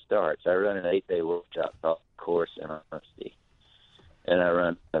contagion starts, I run an 8-day workshop called Course in Honesty, and I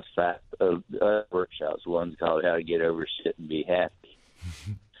run 5 workshops. One's called How to Get Over Shit and Be Happy,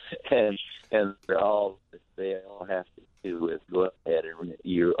 and they all have to do with go ahead and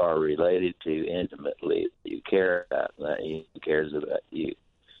you are related to intimately, you care about, that he cares about you.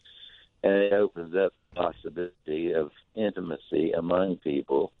 And it opens up the possibility of intimacy among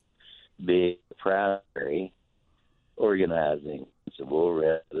people being the primary organizing principle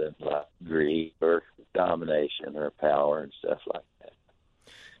rather than like greed or domination or power and stuff like that.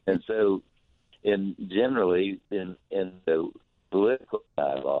 And so, generally in the political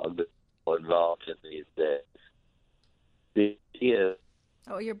dialogue that's involved in these days, the idea.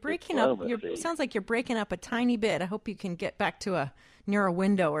 Oh, you're breaking up. Sounds like you're breaking up a tiny bit. I hope you can get back to near a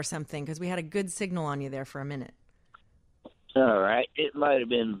window or something, because we had a good signal on you there for a minute. All right. It might have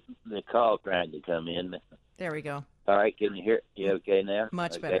been the call trying to come in. There we go. All right. Can you hear? You okay now?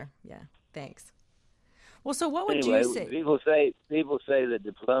 Much okay. better. Yeah. Thanks. Well, so what would anyway, you say? People say that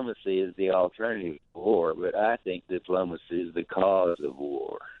diplomacy is the alternative to war, but I think diplomacy is the cause of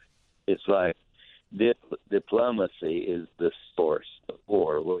war. It's like diplomacy is the source of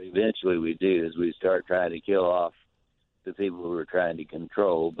war. What eventually we do is we start trying to kill off the people who are trying to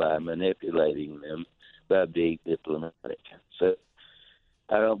control by manipulating them by being diplomatic. So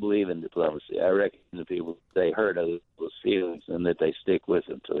I don't believe in diplomacy. I reckon the people, they hurt other people's feelings and that they stick with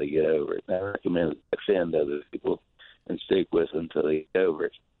them until they get over it. And I recommend offend other people and stick with them until they get over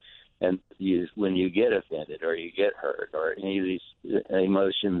it. And when you get offended or you get hurt or any of these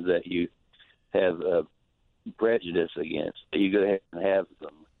emotions that you have prejudice against, you go ahead and have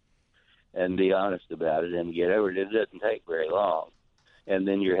them and be honest about it and get over it. It doesn't take very long. And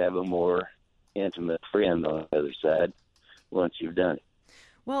then you have a more intimate friend on the other side once you've done it.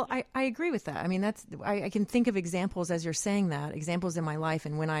 Well, I agree with that. I mean, I can think of examples as you're saying that, examples in my life.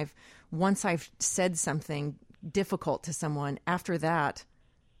 And once I've said something difficult to someone, after that,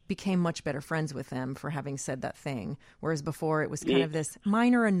 became much better friends with them for having said that thing. Whereas before it was kind of this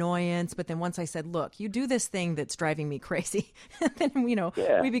minor annoyance. But then once I said, look, you do this thing that's driving me crazy, then,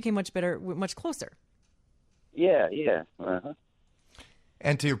 we became much better, much closer. Yeah. Uh-huh.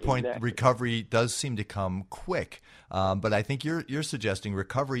 And to your point, exactly. Recovery does seem to come quick. But I think you're suggesting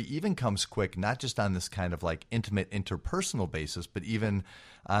recovery even comes quick, not just on this kind of like intimate interpersonal basis, but even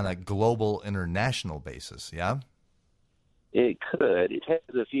on a global international basis. Yeah? It could. It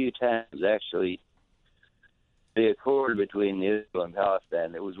has a few times, actually. The accord between Israel and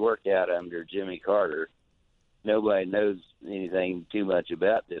Palestine, it was worked out under Jimmy Carter. Nobody knows anything too much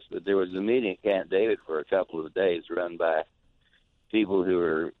about this, but there was a meeting at Camp David for a couple of days run by people who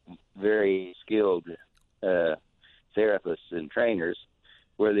are very skilled therapists and trainers,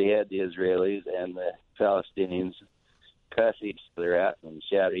 where they had the Israelis and the Palestinians cuss each other out and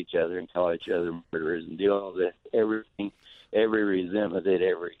shout at each other and call each other murderers and do all the every resentment they'd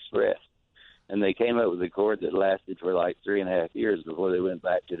ever expressed. And they came up with a accord that lasted for like 3.5 years before they went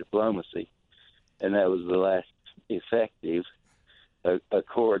back to diplomacy. and that was the last effective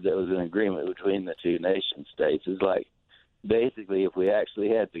accord that was an agreement between the two nation states. It's like, basically, if we actually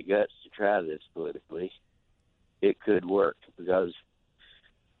had the guts to try this politically, it could work, because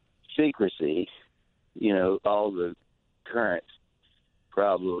secrecy, all the current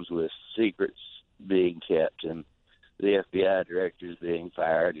problems with secrets being kept and the FBI directors being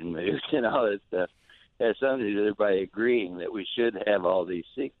fired and moved and all that stuff has something to do with everybody agreeing that we should have all these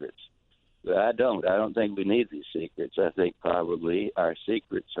secrets. But I don't think we need these secrets. I think probably our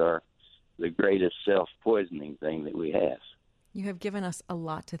secrets are the greatest self-poisoning thing that we have. You have given us a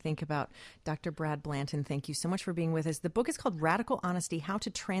lot to think about. Dr. Brad Blanton, thank you so much for being with us. The book is called Radical Honesty, How to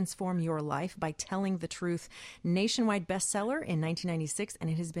Transform Your Life by Telling the Truth. Nationwide bestseller in 1996, and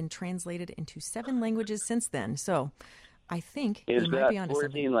it has been translated into 7 languages since then. So I think It's you might about be onto 14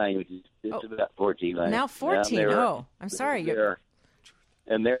 something. languages. It's about 14 languages. Now 14. I'm sorry.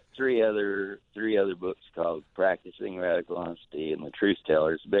 And there are three other books called Practicing Radical Honesty and The Truth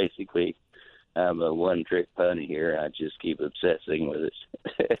Tellers. Basically, I'm a one-trick pony here. I just keep obsessing with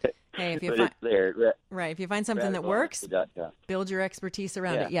it. Hey, if you but find it's there. Right, if you find something that works, RadicalHonesty.com. build your expertise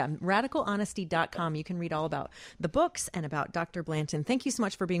around it. Yeah, radicalhonesty.com. You can read all about the books and about Dr. Blanton. Thank you so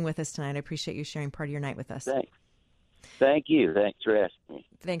much for being with us tonight. I appreciate you sharing part of your night with us. Thank you. Thanks for asking me.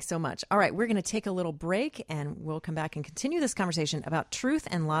 Thanks so much. All right, we're going to take a little break, and we'll come back and continue this conversation about truth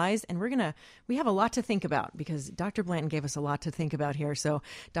and lies. And we have a lot to think about, because Dr. Blanton gave us a lot to think about here. So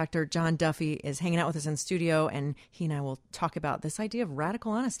Dr. John Duffy is hanging out with us in studio, and he and I will talk about this idea of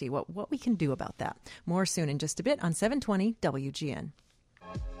radical honesty, what we can do about that. More soon in just a bit on 720 WGN.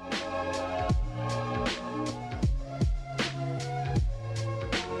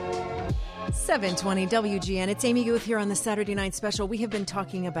 .720 WGN. It's Amy Guth here on the Saturday Night Special. We have been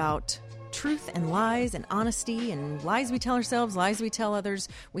talking about truth and lies and honesty and lies we tell ourselves, lies we tell others.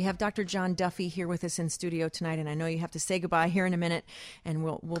 We have Dr. John Duffy here with us in studio tonight, and I know you have to say goodbye here in a minute, and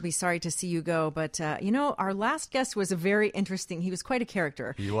we'll be sorry to see you go. But, our last guest was he was quite a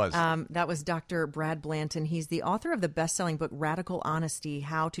character. He was. That was Dr. Brad Blanton. He's the author of the best-selling book, Radical Honesty,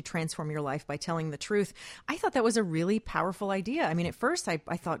 How to Transform Your Life by Telling the Truth. I thought that was a really powerful idea. I mean, at first I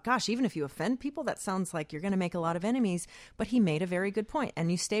thought, gosh, even if you offend people, that sounds like you're going to make a lot of enemies. But he made a very good point, and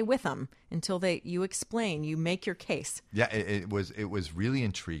you stay with them until you explain, you make your case. Yeah, it was really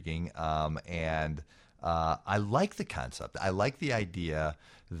intriguing, and I like the concept. I like the idea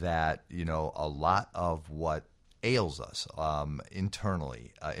that a lot of what ails us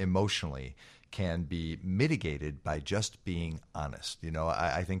internally, emotionally, can be mitigated by just being honest.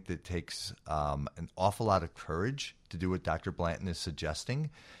 I think that it takes an awful lot of courage to do what Dr. Blanton is suggesting,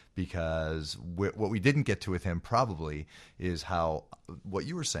 because what we didn't get to with him probably is what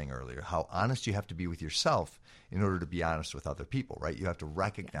you were saying earlier, how honest you have to be with yourself in order to be honest with other people, right? You have to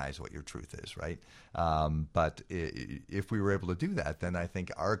recognize what your truth is, right? But if we were able to do that, then I think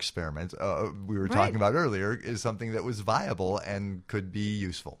our experiment we were talking about earlier is something that was viable and could be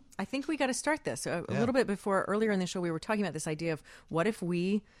useful. I think we got to start this. A little bit before, earlier in the show, we were talking about this idea of what if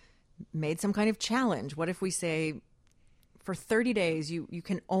we made some kind of challenge? What if we say, for 30 days, you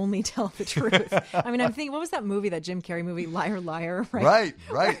can only tell the truth. I mean, I'm thinking, what was that movie, that Jim Carrey movie, Liar, Liar? Right.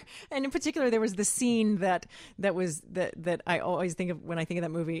 And in particular, there was the scene that I always think of when I think of that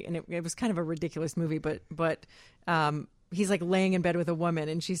movie, and it was kind of a ridiculous movie, but he's like laying in bed with a woman,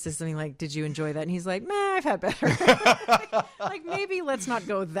 and she says something like, "Did you enjoy that?" And he's like, "Nah, I've had better." like maybe let's not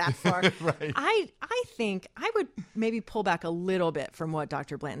go that far. Right. I think I would maybe pull back a little bit from what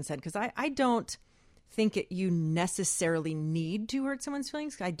Dr. Blanton said, because I don't think you necessarily need to hurt someone's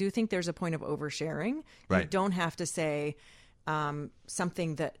feelings. I do think there's a point of oversharing. Right. You don't have to say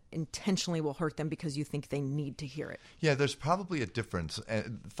something that intentionally will hurt them because you think they need to hear it. Yeah, there's probably a difference,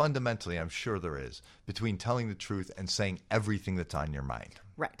 and fundamentally, I'm sure there is, between telling the truth and saying everything that's on your mind.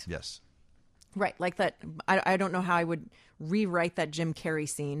 Right. Yes. Right. Like that. I don't know how I would rewrite that Jim Carrey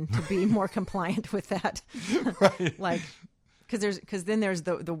scene to be more compliant with that. Right. Like, because then there's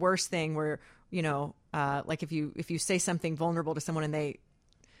the worst thing where, like if you say something vulnerable to someone and they,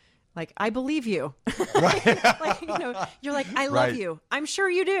 like, I believe you. Right. like, you're like, I love you. I'm sure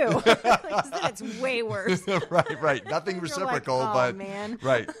you do. Like, 'cause then it's way worse. Right. Nothing You're reciprocal, like, oh, but man.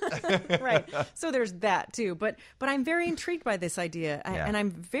 Right. Right. So there's that too. But I'm very intrigued by this idea, and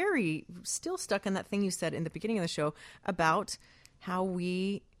I'm very still stuck on that thing you said in the beginning of the show about how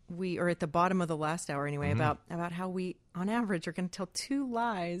we are at the bottom of the last hour anyway, about how we on average are going to tell 2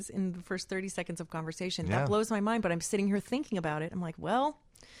 lies in the first 30 seconds of conversation. Yeah. That blows my mind, but I'm sitting here thinking about it. I'm like, well,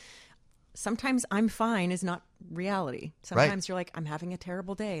 sometimes I'm fine is not reality. Sometimes you're like, I'm having a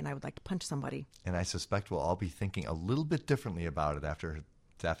terrible day and I would like to punch somebody. And I suspect we'll all be thinking a little bit differently about it after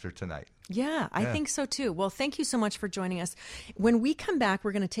after tonight. Yeah, I think so too. Well, thank you so much for joining us. When we come back,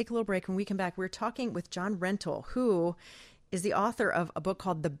 we're going to take a little break. When we come back, we're talking with John Rentoul, who is the author of a book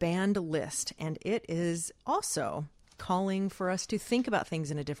called The Banned List. And it is also calling for us to think about things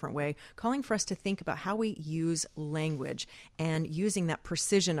in a different way, calling for us to think about how we use language and using that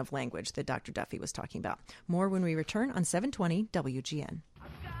precision of language that Dr. Duffy was talking about. More when we return on 720 WGN.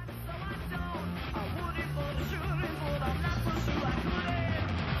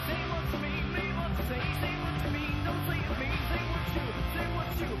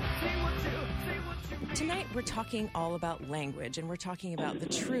 Tonight, we're talking all about language, and we're talking about the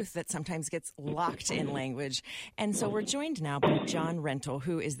truth that sometimes gets locked in language. And so we're joined now by John Rentoul,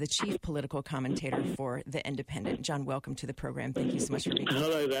 who is the chief political commentator for The Independent. John, welcome to the program. Thank you so much for being here.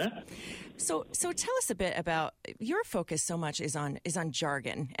 Hello there. So tell us a bit about your focus. So much is on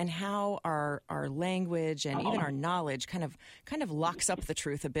jargon and how our language and even our knowledge kind of locks up the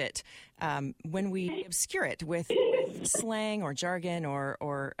truth a bit when we obscure it with slang or jargon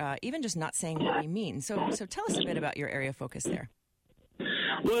or even just not saying what we mean. So tell us a bit about your area of focus there.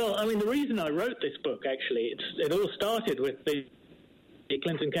 Well, I mean, the reason I wrote this book, actually, it all started with the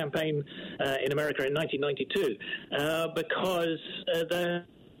Clinton campaign in America in 1992, because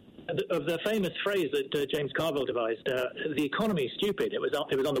of the famous phrase that James Carville devised, "The economy is stupid." It was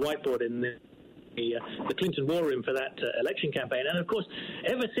on the whiteboard in the Clinton war room for that election campaign, and of course,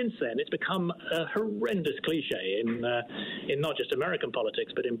 ever since then, it's become a horrendous cliche in not just American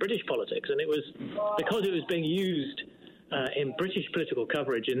politics but in British politics, and it was because it was being used in British political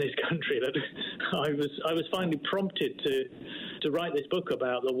coverage in this country that I was finally prompted to write this book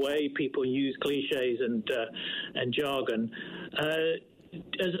about the way people use cliches and jargon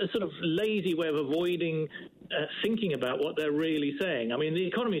as a sort of lazy way of avoiding thinking about what they're really saying. I mean, the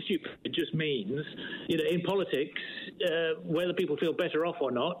economy is stupid. It just means, in politics, whether people feel better off or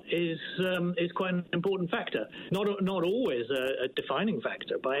not is quite an important factor. Not always a defining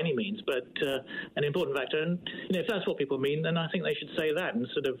factor by any means, but an important factor. And if that's what people mean, then I think they should say that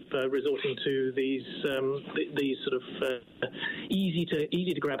instead of resorting to these sort of easy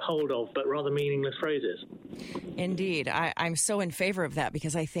to grab hold of but rather meaningless phrases. Indeed, I'm so in favor of that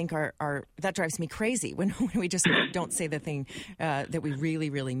because I think our that drives me crazy when we just don't say the thing that we really,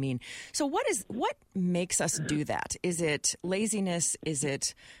 really mean. So what makes us do that? Is it laziness? Is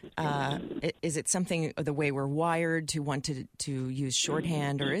it something the way we're wired to want to use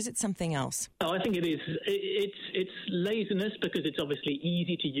shorthand, or is it something else? No, I think it is. It's laziness because it's obviously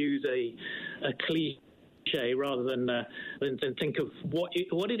easy to use a cliche rather than think of what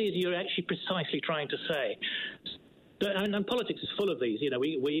it is you're actually precisely trying to say. And politics is full of these.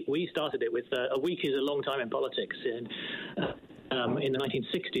 We started it with a week is a long time in politics in the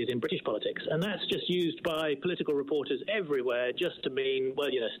 1960s in British politics, and that's just used by political reporters everywhere just to mean, well,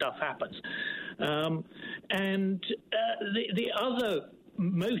 stuff happens. And the other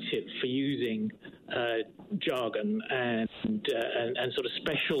motive for using jargon and sort of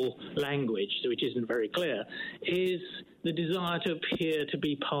special language, which isn't very clear, is the desire to appear to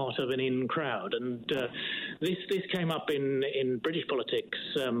be part of an in crowd. And this came up in British politics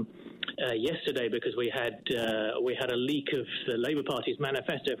yesterday because we had a leak of the Labour Party's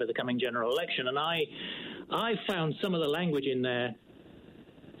manifesto for the coming general election, and I found some of the language in there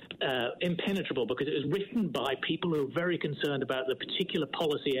impenetrable because it was written by people who are very concerned about the particular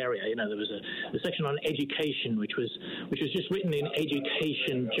policy area. There was a section on education which was just written in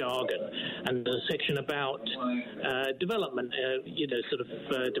education jargon, and a section about development,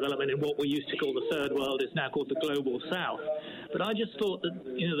 development in what we used to call the third world is now called the global south. But I just thought that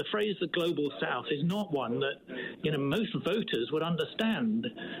the phrase the global south is not one that most voters would understand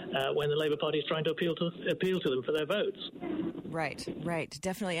when the Labour Party is trying to appeal to them for their votes. Right,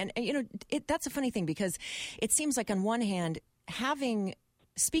 definitely. And that's a funny thing because it seems like on one hand,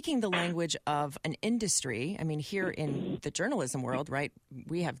 speaking the language of an industry, I mean, here in the journalism world, right,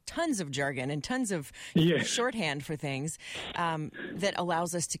 we have tons of jargon and tons of shorthand for things that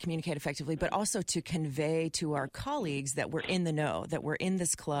allows us to communicate effectively, but also to convey to our colleagues that we're in the know, that we're in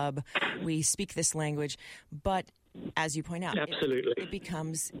this club, we speak this language. But as you point out, absolutely, it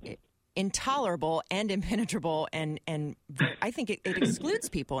becomes intolerable and impenetrable, and I think it excludes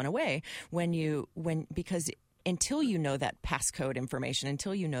people in a way because until you know that passcode information,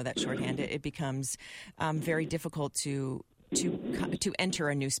 until you know that shorthand, it becomes very difficult to enter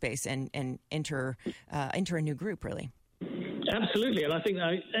a new space and enter a new group, really. Absolutely, and I think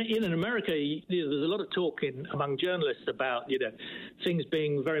in America, there's a lot of talk among journalists about things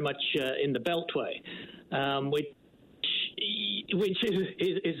being very much in the Beltway, which which is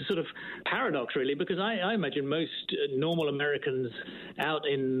a sort of paradox, really, because I imagine most normal Americans out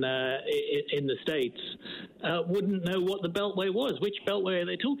in the States wouldn't know what the Beltway was. Which Beltway are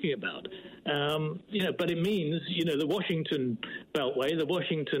they talking about? But it means, the Washington Beltway, the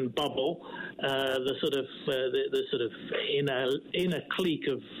Washington bubble, the sort of inner clique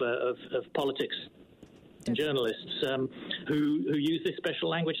of politics and journalists who use this special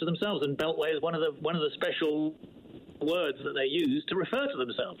language to themselves, and Beltway is one of the special words that they use to refer to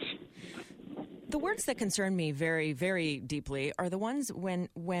themselves. The words that concern me very, very deeply are the ones when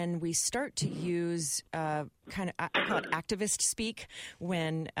we start to use I call it activist speak,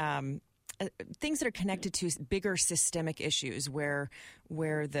 when things that are connected to bigger systemic issues where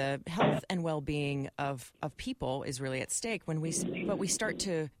the health and well-being of people is really at stake. But we start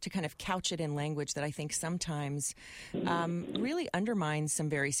to kind of couch it in language that I think sometimes really undermines some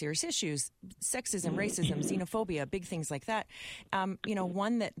very serious issues: sexism, racism, xenophobia, big things like that.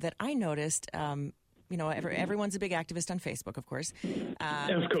 One that I noticed. Everyone's a big activist on Facebook, of course.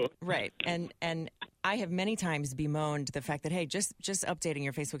 Of course. Right. And I have many times bemoaned the fact that, hey, just updating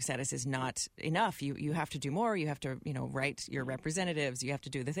your Facebook status is not enough. You have to do more. You have to, write your representatives. You have to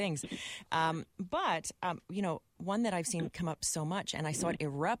do the things. But one that I've seen come up so much, and I saw it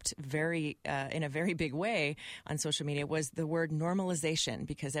erupt in a very big way on social media, was the word normalization,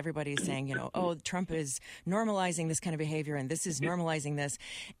 because everybody's saying, Trump is normalizing this kind of behavior, and this is normalizing this.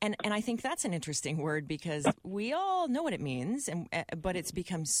 And I think that's an interesting word, because we all know what it means, but it's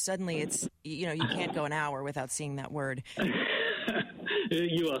become suddenly you can't go an hour without seeing that word.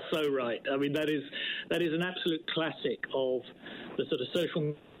 You are so right. I mean, that is an absolute classic of the sort of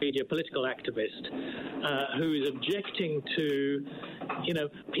social media political activist who is objecting to,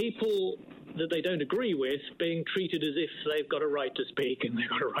 people that they don't agree with being treated as if they've got a right to speak and they've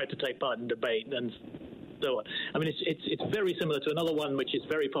got a right to take part in debate and so on. I mean, it's very similar to another one which is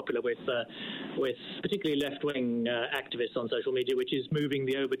very popular with particularly left-wing activists on social media, which is moving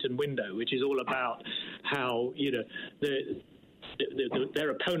the Overton window, which is all about how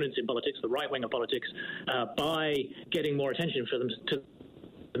their opponents in politics, the right wing of politics, by getting more attention for them to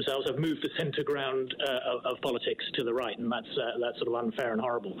themselves, have moved the centre ground of politics to the right, and that's sort of unfair and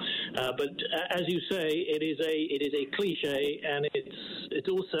horrible. But as you say, it is a cliche, and it's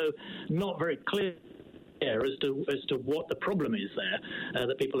also not very clear as to what the problem is there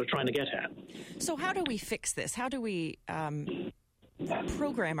that people are trying to get at. So how do we fix this? How do we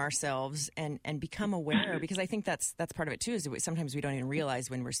program ourselves and become aware? Because I think that's part of it too, is that sometimes we don't even realize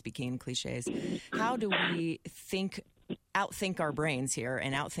when we're speaking in cliches. How do we outthink our brains here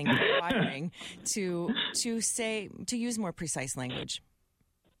and outthink the wiring to use more precise language?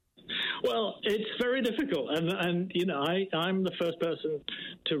 Well, it's very difficult, and I'm the first person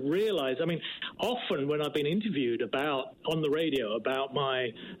to realize. I mean, often when I've been interviewed on the radio about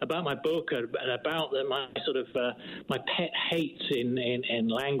my book and about my sort of my pet hates in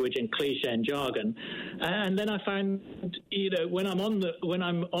language and cliche and jargon, and then I find when I'm on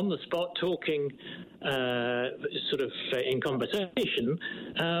the spot talking sort of in conversation,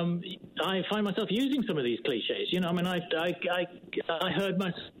 I find myself using some of these cliches. I heard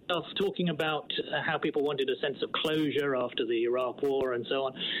myself talking about how people wanted a sense of closure after the Iraq War and so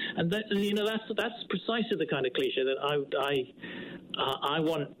on, and that's precisely the kind of cliche that I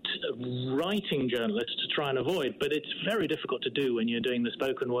want writing journalists to try and avoid. But it's very difficult to do when you're doing the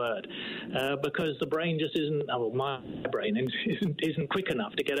spoken word because the brain just isn't. My brain isn't quick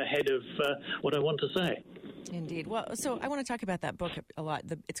enough to get ahead of what I want to say. Indeed. Well, so I want to talk about that book a lot.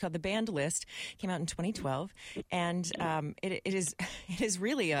 It's called The Banned List. It came out in 2012, and it is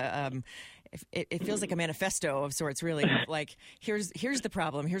really it feels like a manifesto of sorts, really. Like, here's the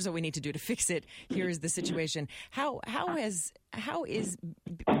problem. Here's what we need to do to fix it. Here's the situation. How is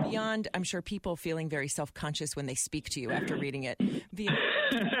beyond, I'm sure, people feling very self-conscious when they speak to you after reading it.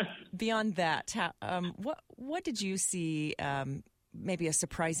 Beyond that, what did you see? Maybe a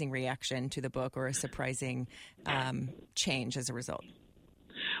surprising reaction to the book, or a surprising change as a result?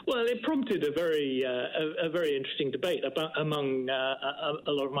 Well, it prompted a very interesting debate among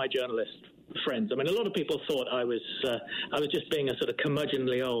a lot of my journalist friends. I mean, a lot of people thought I was just being a sort of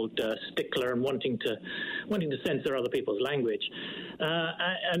curmudgeonly old stickler and wanting to censor other people's language,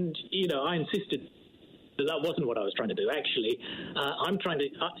 and I insisted that wasn't what I was trying to do. Actually, I'm trying to,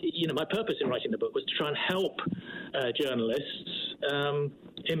 my purpose in writing the book was to try and help journalists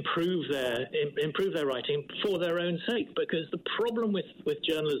improve their writing for their own sake. Because the problem with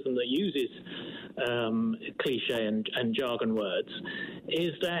journalism that uses cliche and jargon words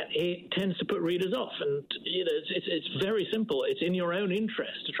is that it tends to put readers off. And it's very simple. It's in your own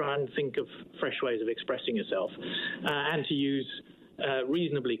interest to try and think of fresh ways of expressing yourself and to use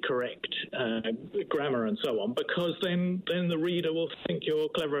reasonably correct grammar and so on, because then the reader will think you're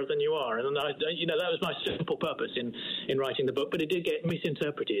cleverer than you are. And that was my simple purpose in writing the book, but it did get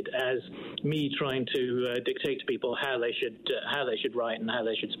misinterpreted as me trying to dictate to people how they should write and how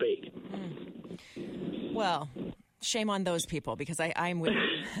they should speak. Well, shame on those people, because I'm with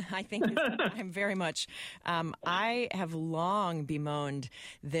you. I think I'm very much. I have long bemoaned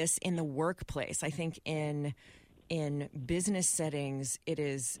this in the workplace. I think in business settings,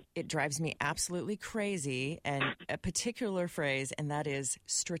 it drives me absolutely crazy, and a particular phrase, and that is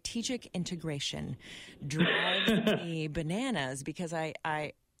strategic integration, drives me bananas, because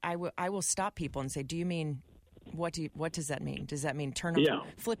I will stop people and say, "Do you mean what does that mean? Does that mean turn on,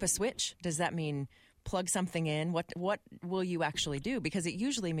 flip a switch? Does that mean plug something in? What will you actually do?" Because it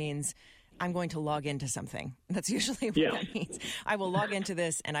usually means I'm going to log into something. That's usually what that means. I will log into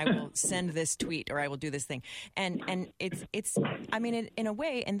this and I will send this tweet, or I will do this thing. And it's I mean, in a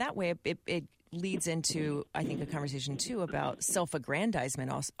way, in that way, it leads into, I think, a conversation too about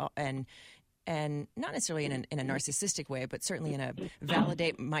self-aggrandizement also, and not necessarily in a narcissistic way, but certainly in a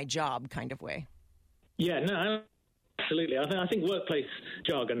validate my job kind of way. Yeah, no, absolutely. I think workplace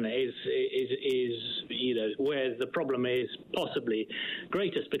jargon is where the problem is possibly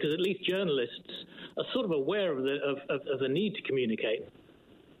greatest, because at least journalists are sort of aware of the need to communicate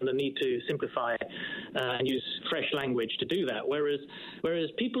and the need to simplify and use fresh language to do that. Whereas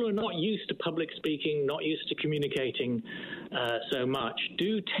people who are not used to public speaking, not used to communicating so much,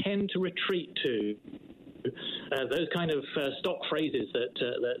 do tend to retreat to those kind of stock phrases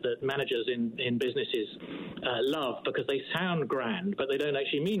that managers in businesses love, because they sound grand, but they don't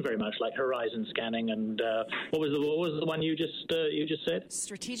actually mean very much, like horizon scanning and what was the one you just said?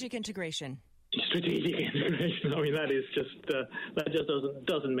 Strategic integration. Strategic integration. I mean, that is that just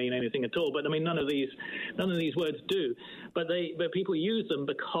doesn't mean anything at all. But I mean, none of these words do. But people use them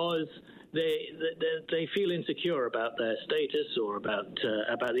because they feel insecure about their status or about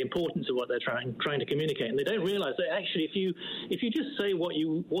the importance of what they're trying to communicate, and they don't realize that actually if you just say what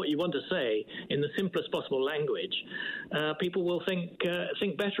you want to say in the simplest possible language, people will think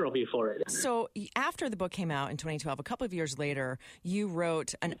better of you for it. So after the book came out in 2012, a couple of years later, you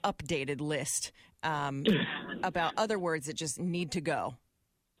wrote an updated list about other words that just need to go.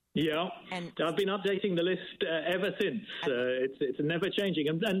 Yeah, and I've been updating the list ever since. It's never changing,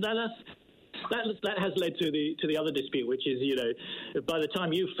 and that has led to the other dispute, which is, by the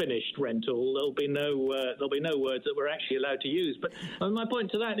time you've finished Rental, there'll be no words that we're actually allowed to use. But my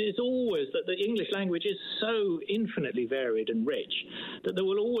point to that is always that the English language is so infinitely varied and rich that there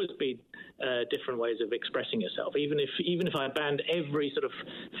will always be different ways of expressing yourself. Even if I banned every sort of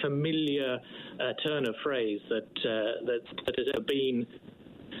familiar turn of phrase that has ever been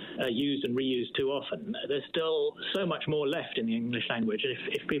used and reused too often, there's still so much more left in the English language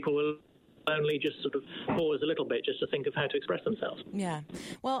if people will only just sort of pause a little bit just to think of how to express themselves. Yeah.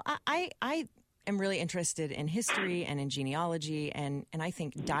 Well, I am really interested in history and in genealogy, and I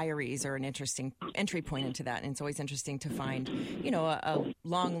think diaries are an interesting entry point into that. And it's always interesting to find, a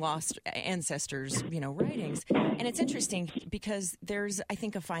long-lost ancestor's, writings. And it's interesting because there's, I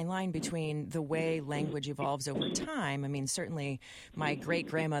think, a fine line between the way language evolves over time. I mean, certainly my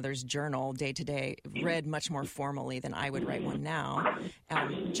great-grandmother's journal, day-to-day, read much more formally than I would write one now,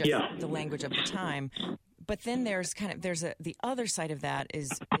 the language of the time. But then there's the other side of that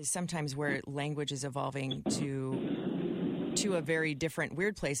is sometimes where language is evolving to a very different,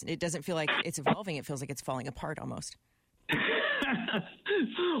 weird place. It doesn't feel like it's evolving. It feels like it's falling apart almost.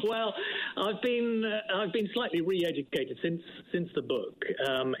 Well, I've been slightly re-educated since the book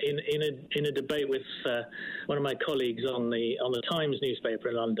in a debate with one of my colleagues on the Times newspaper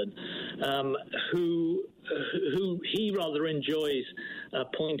in London, who he rather enjoys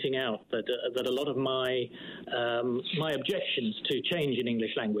pointing out that a lot of my objections to change in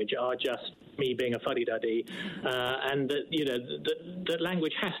English language are just me being a fuddy-duddy, and that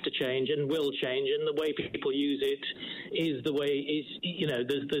language has to change and will change, and the way people use it is the way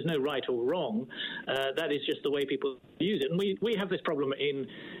there's no right or wrong. That is just the way people use it, and we have this problem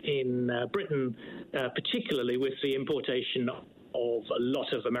in Britain, particularly with the importation of a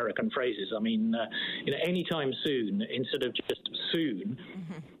lot of American phrases. I mean, anytime soon instead of just soon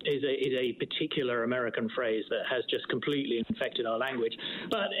is a particular American phrase that has just completely infected our language.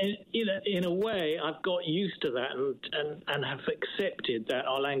 But in a way, I've got used to that and have accepted that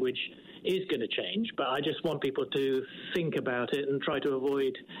our language is going to change. But I just want people to think about it and try to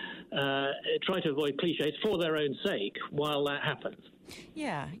avoid cliches for their own sake while that happens.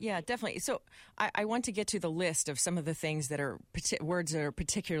 Yeah, definitely. So I want to get to the list of some of the things that are words that are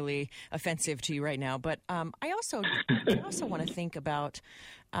particularly offensive to you right now. But I also want to think about,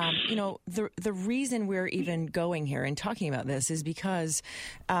 the reason we're even going here and talking about this is because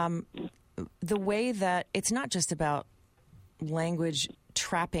the way that it's not just about language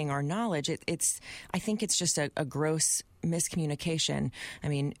trapping our knowledge. I think it's just a gross miscommunication. I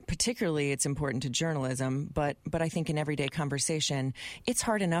mean, particularly it's important to journalism, but I think in everyday conversation, it's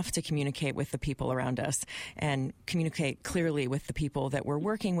hard enough to communicate with the people around us and communicate clearly with the people that we're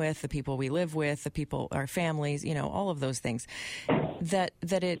working with, the people we live with, the people, our families, all of those things.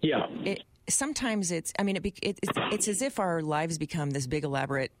 Sometimes it's as if our lives become this big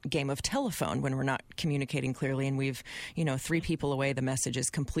elaborate game of telephone when we're not communicating clearly, and we've 3 people away, the message is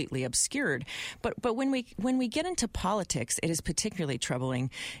completely obscured. But when we get into politics, it is particularly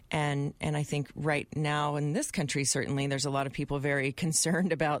troubling, and I think right now in this country certainly there's a lot of people very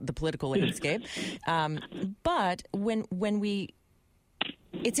concerned about the political landscape. But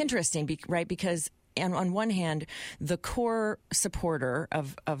it's interesting, right? Because on one hand, the core supporter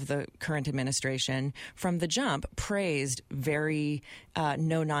of the current administration from the jump praised very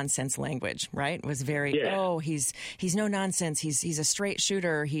no-nonsense language, right? Was very, he's no nonsense. He's a straight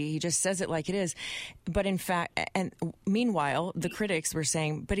shooter. He just says it like it is. But in fact, and meanwhile, the critics were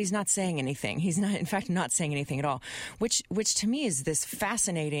saying, but he's not saying anything. He's not, in fact, not saying anything at all, which to me is this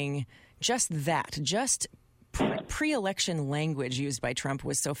fascinating, just pre-election language used by Trump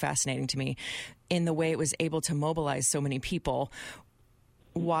was so fascinating to me in the way it was able to mobilize so many people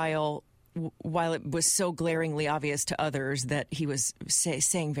while it was so glaringly obvious to others that he was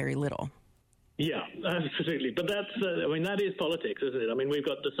saying very little. Yeah, absolutely. But that is politics, isn't it? I mean, we've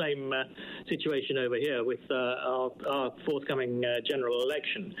got the same situation over here with our forthcoming general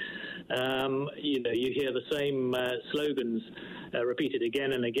election. You hear the same slogans repeated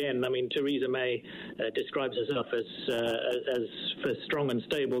again and again. I mean, Theresa May describes herself as for strong and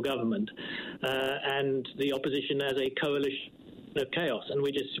stable government, and the opposition as a coalition of chaos. And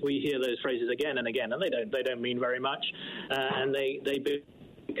we hear those phrases again and again, and they don't mean very much, and they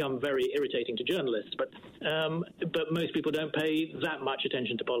become very irritating to journalists, but most people don't pay that much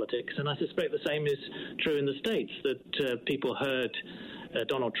attention to politics, and I suspect the same is true in the States, that people heard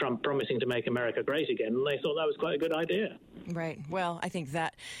Donald Trump promising to make America great again, and they thought that was quite a good idea. Right. Well, I think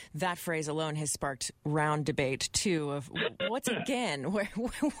that phrase alone has sparked round debate too of what's again,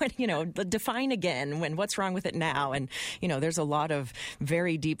 define again, what's wrong with it now, and there's a lot of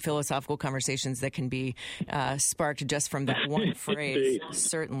very deep philosophical conversations that can be sparked just from that one phrase.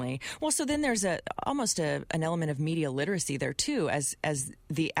 Certainly. Well, so then there's almost an element of media literacy there too, as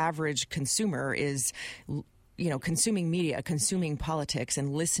the average consumer is consuming media, consuming politics,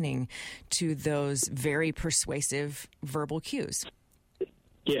 and listening to those very persuasive verbal cues.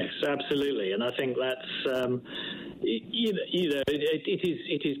 Yes, absolutely, and I think that's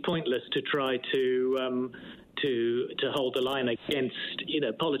it is pointless to try to hold the line against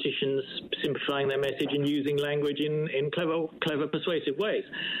politicians simplifying their message and using language in clever persuasive ways.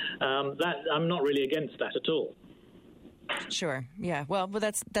 That I'm not really against that at all. Sure. Yeah. Well,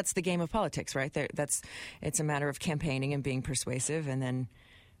 that's the game of politics, right? It's a matter of campaigning and being persuasive, and then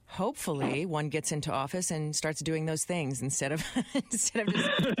hopefully one gets into office and starts doing those things instead of just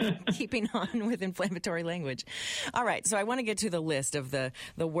keeping on with inflammatory language. All right. So I want to get to the list of the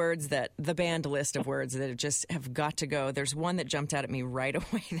words the banned list of words that just have got to go. There's one that jumped out at me right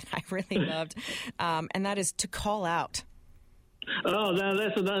away that I really loved, and that is to call out. Oh,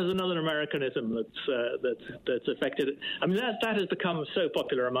 that's another Americanism that's affected. I mean, that has become so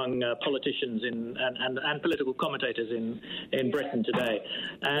popular among politicians and political commentators in Britain today,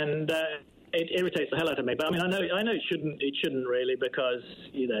 and it irritates the hell out of me. But I mean, I know it shouldn't really, because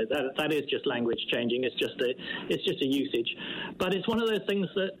that is just language changing. It's just a usage, but it's one of those things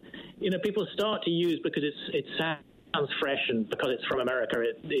that people start to use because it sounds fresh, and because it's from America,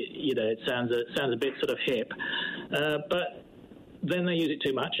 it sounds a bit sort of hip, but then they use it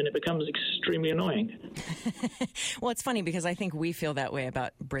too much, and it becomes extremely annoying. Well, it's funny because I think we feel that way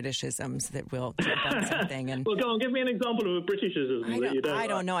about Britishisms, that we'll jump on something and. Well, go on, give me an example of a Britishism that you don't I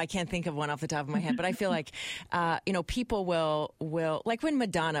don't know. I can't think of one off the top of my head, but I feel like, people will like when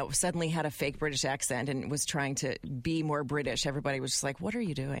Madonna suddenly had a fake British accent and was trying to be more British. Everybody was just like, "What are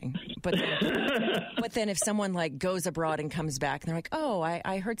you doing?" But then if someone like goes abroad and comes back, and they're like, "Oh,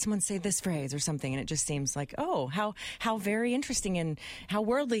 I heard someone say this phrase or something," and it just seems like, "Oh, how very interesting and how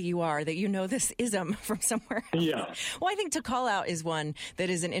worldly you are that you know this ism from somewhere else." Yeah. Well, I think to call out is one that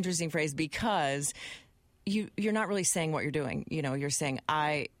is an interesting phrase because you're not really saying what you're doing. You're saying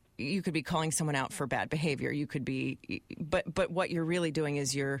you could be calling someone out for bad behavior. You could be, but what you're really doing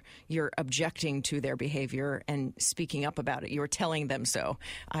is you're objecting to their behavior and speaking up about it. You're telling them so.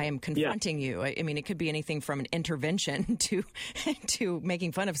 I am confronting you. I mean, it could be anything from an intervention to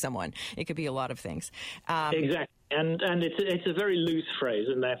making fun of someone. It could be a lot of things. Exactly. And it's a very loose phrase,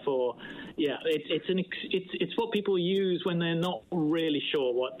 and therefore, it's what people use when they're not really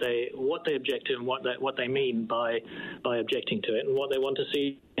sure what they object to and what they mean by objecting to it and what they want to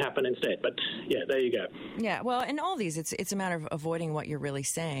see happen instead. But there you go. Yeah, well, in all these, it's a matter of avoiding what you're really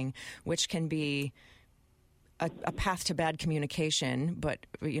saying, which can be a path to bad communication, but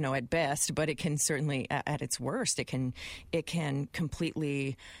at best, but it can certainly, at its worst, it can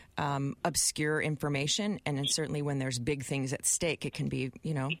completely obscure information, and then certainly when there's big things at stake, it can be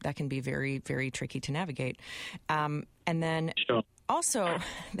that can be very, very tricky to navigate. And then also,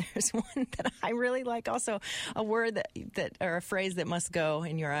 there's one that I really like. Also, a word that or a phrase that must go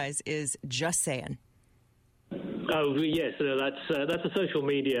in your eyes is "just saying." Oh yes, that's a social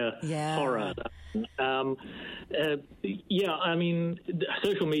media horror. I mean,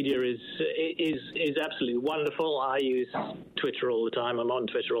 social media is absolutely wonderful. I use Twitter all the time. I'm on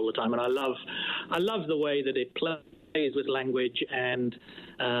Twitter all the time, and I love the way that it plays with language and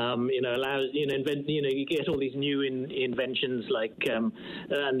allows you get all these new inventions like and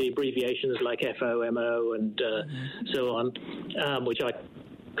the abbreviations like FOMO and so on, which I'd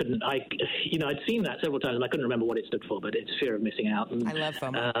seen that several times and I couldn't remember what it stood for, but it's fear of missing out. And, I love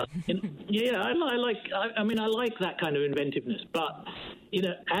FOMO. I like that kind of inventiveness. But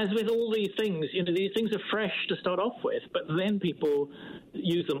as with all these things, these things are fresh to start off with, but then people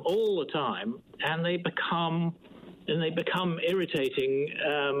use them all the time, and they become irritating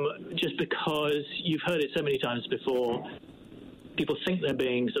just because you've heard it so many times before. People think they're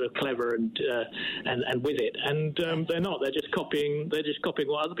being sort of clever and with it, and they're not. They're just copying. They're just copying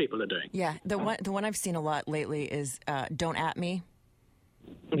what other people are doing. Yeah, the one I've seen a lot lately is "Don't at me."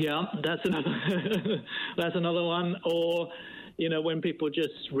 Yeah, that's another one. Or when people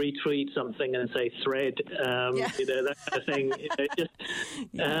just retweet something and say thread, that kind of thing.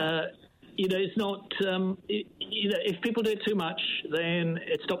 It's not. If people do it too much, then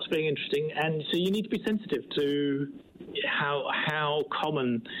it stops being interesting, and so you need to be sensitive to how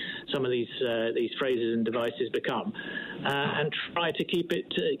common some of these phrases and devices become, and try to keep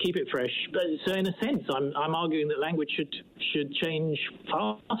it fresh. But, so in a sense, I'm arguing that language should change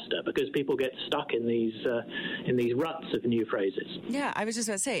faster because people get stuck in these ruts of new phrases. Yeah, I was just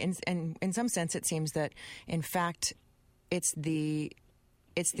about to say, in some sense, it seems that in fact it's the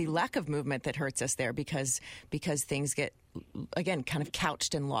lack of movement that hurts us there because things get, again, kind of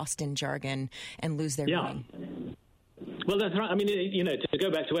couched and lost in jargon and lose their meaning. Well, that's right. I mean, to go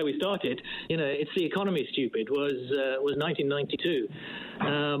back to where we started, it's The Economy, Stupid was 1992,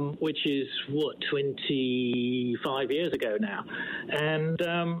 which is 25 years ago now, and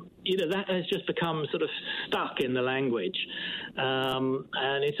that has just become sort of stuck in the language,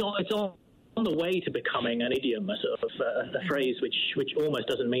 and it's on the way to becoming an idiom, a sort of a phrase which almost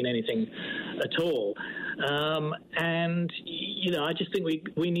doesn't mean anything at all. And I just think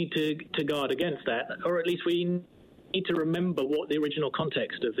we need to guard against that, or at least we need to remember what the original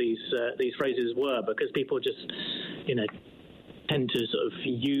context of these phrases were, because people just tend to sort of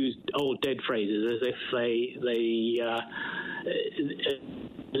use old dead phrases as if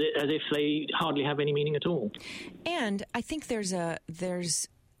they hardly have any meaning at all. And I think there's a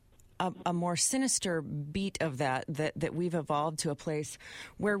more sinister beat of that we've evolved to a place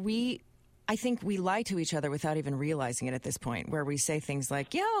where I think we lie to each other without even realizing it at this point, where we say things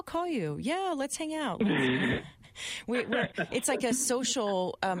like, "Yeah, I'll call you. Yeah, let's hang out." It's like a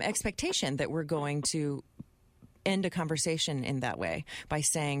social expectation that we're going to end a conversation in that way by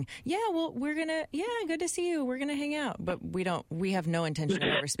saying, good to see you. We're going to hang out. But we have no intention of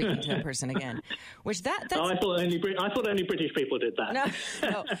ever speaking to that person again. Which that's... I thought only British people did that.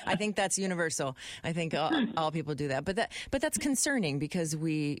 No, I think that's universal. I think all people do that. But that's concerning because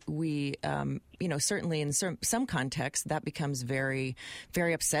we certainly in some contexts that becomes very,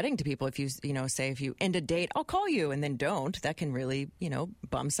 very upsetting to people. If you say if you end a date, I'll call you, and then don't, that can really,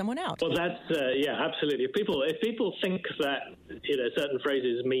 bum someone out. Well, that's absolutely. If people think that certain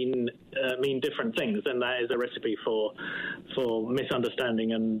phrases mean different things, then that is a recipe for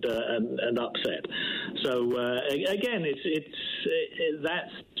misunderstanding and upset. So again,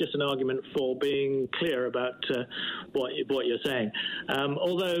 that's just an argument for being clear about what you're saying.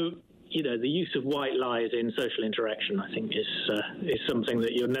 Although, the use of white lies in social interaction, I think, is something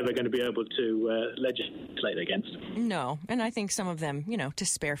that you're never going to be able to legislate against. No, and I think some of them, to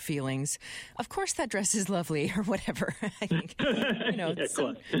spare feelings. Of course, that dress is lovely, or whatever. I think,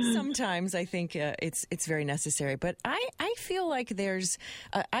 sometimes I think it's very necessary. But I feel like there's,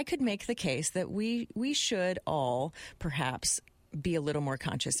 I could make the case that we should all perhaps be a little more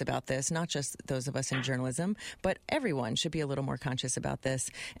conscious about this, not just those of us in journalism, but everyone should be a little more conscious about this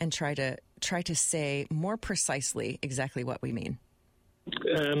and try to say more precisely exactly what we mean.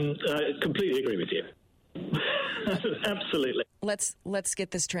 I completely agree with you. Absolutely. Let's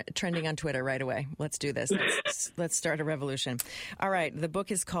get this trending on Twitter right away. Let's do this. Let's start a revolution. All right. The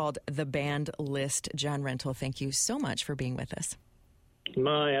book is called The Banned List. John Rentoul, thank you so much for being with us.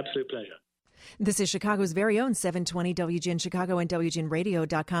 My absolute pleasure. This is Chicago's very own 720 WGN Chicago and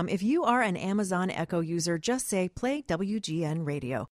WGNradio.com. If you are an Amazon Echo user, just say play WGN Radio.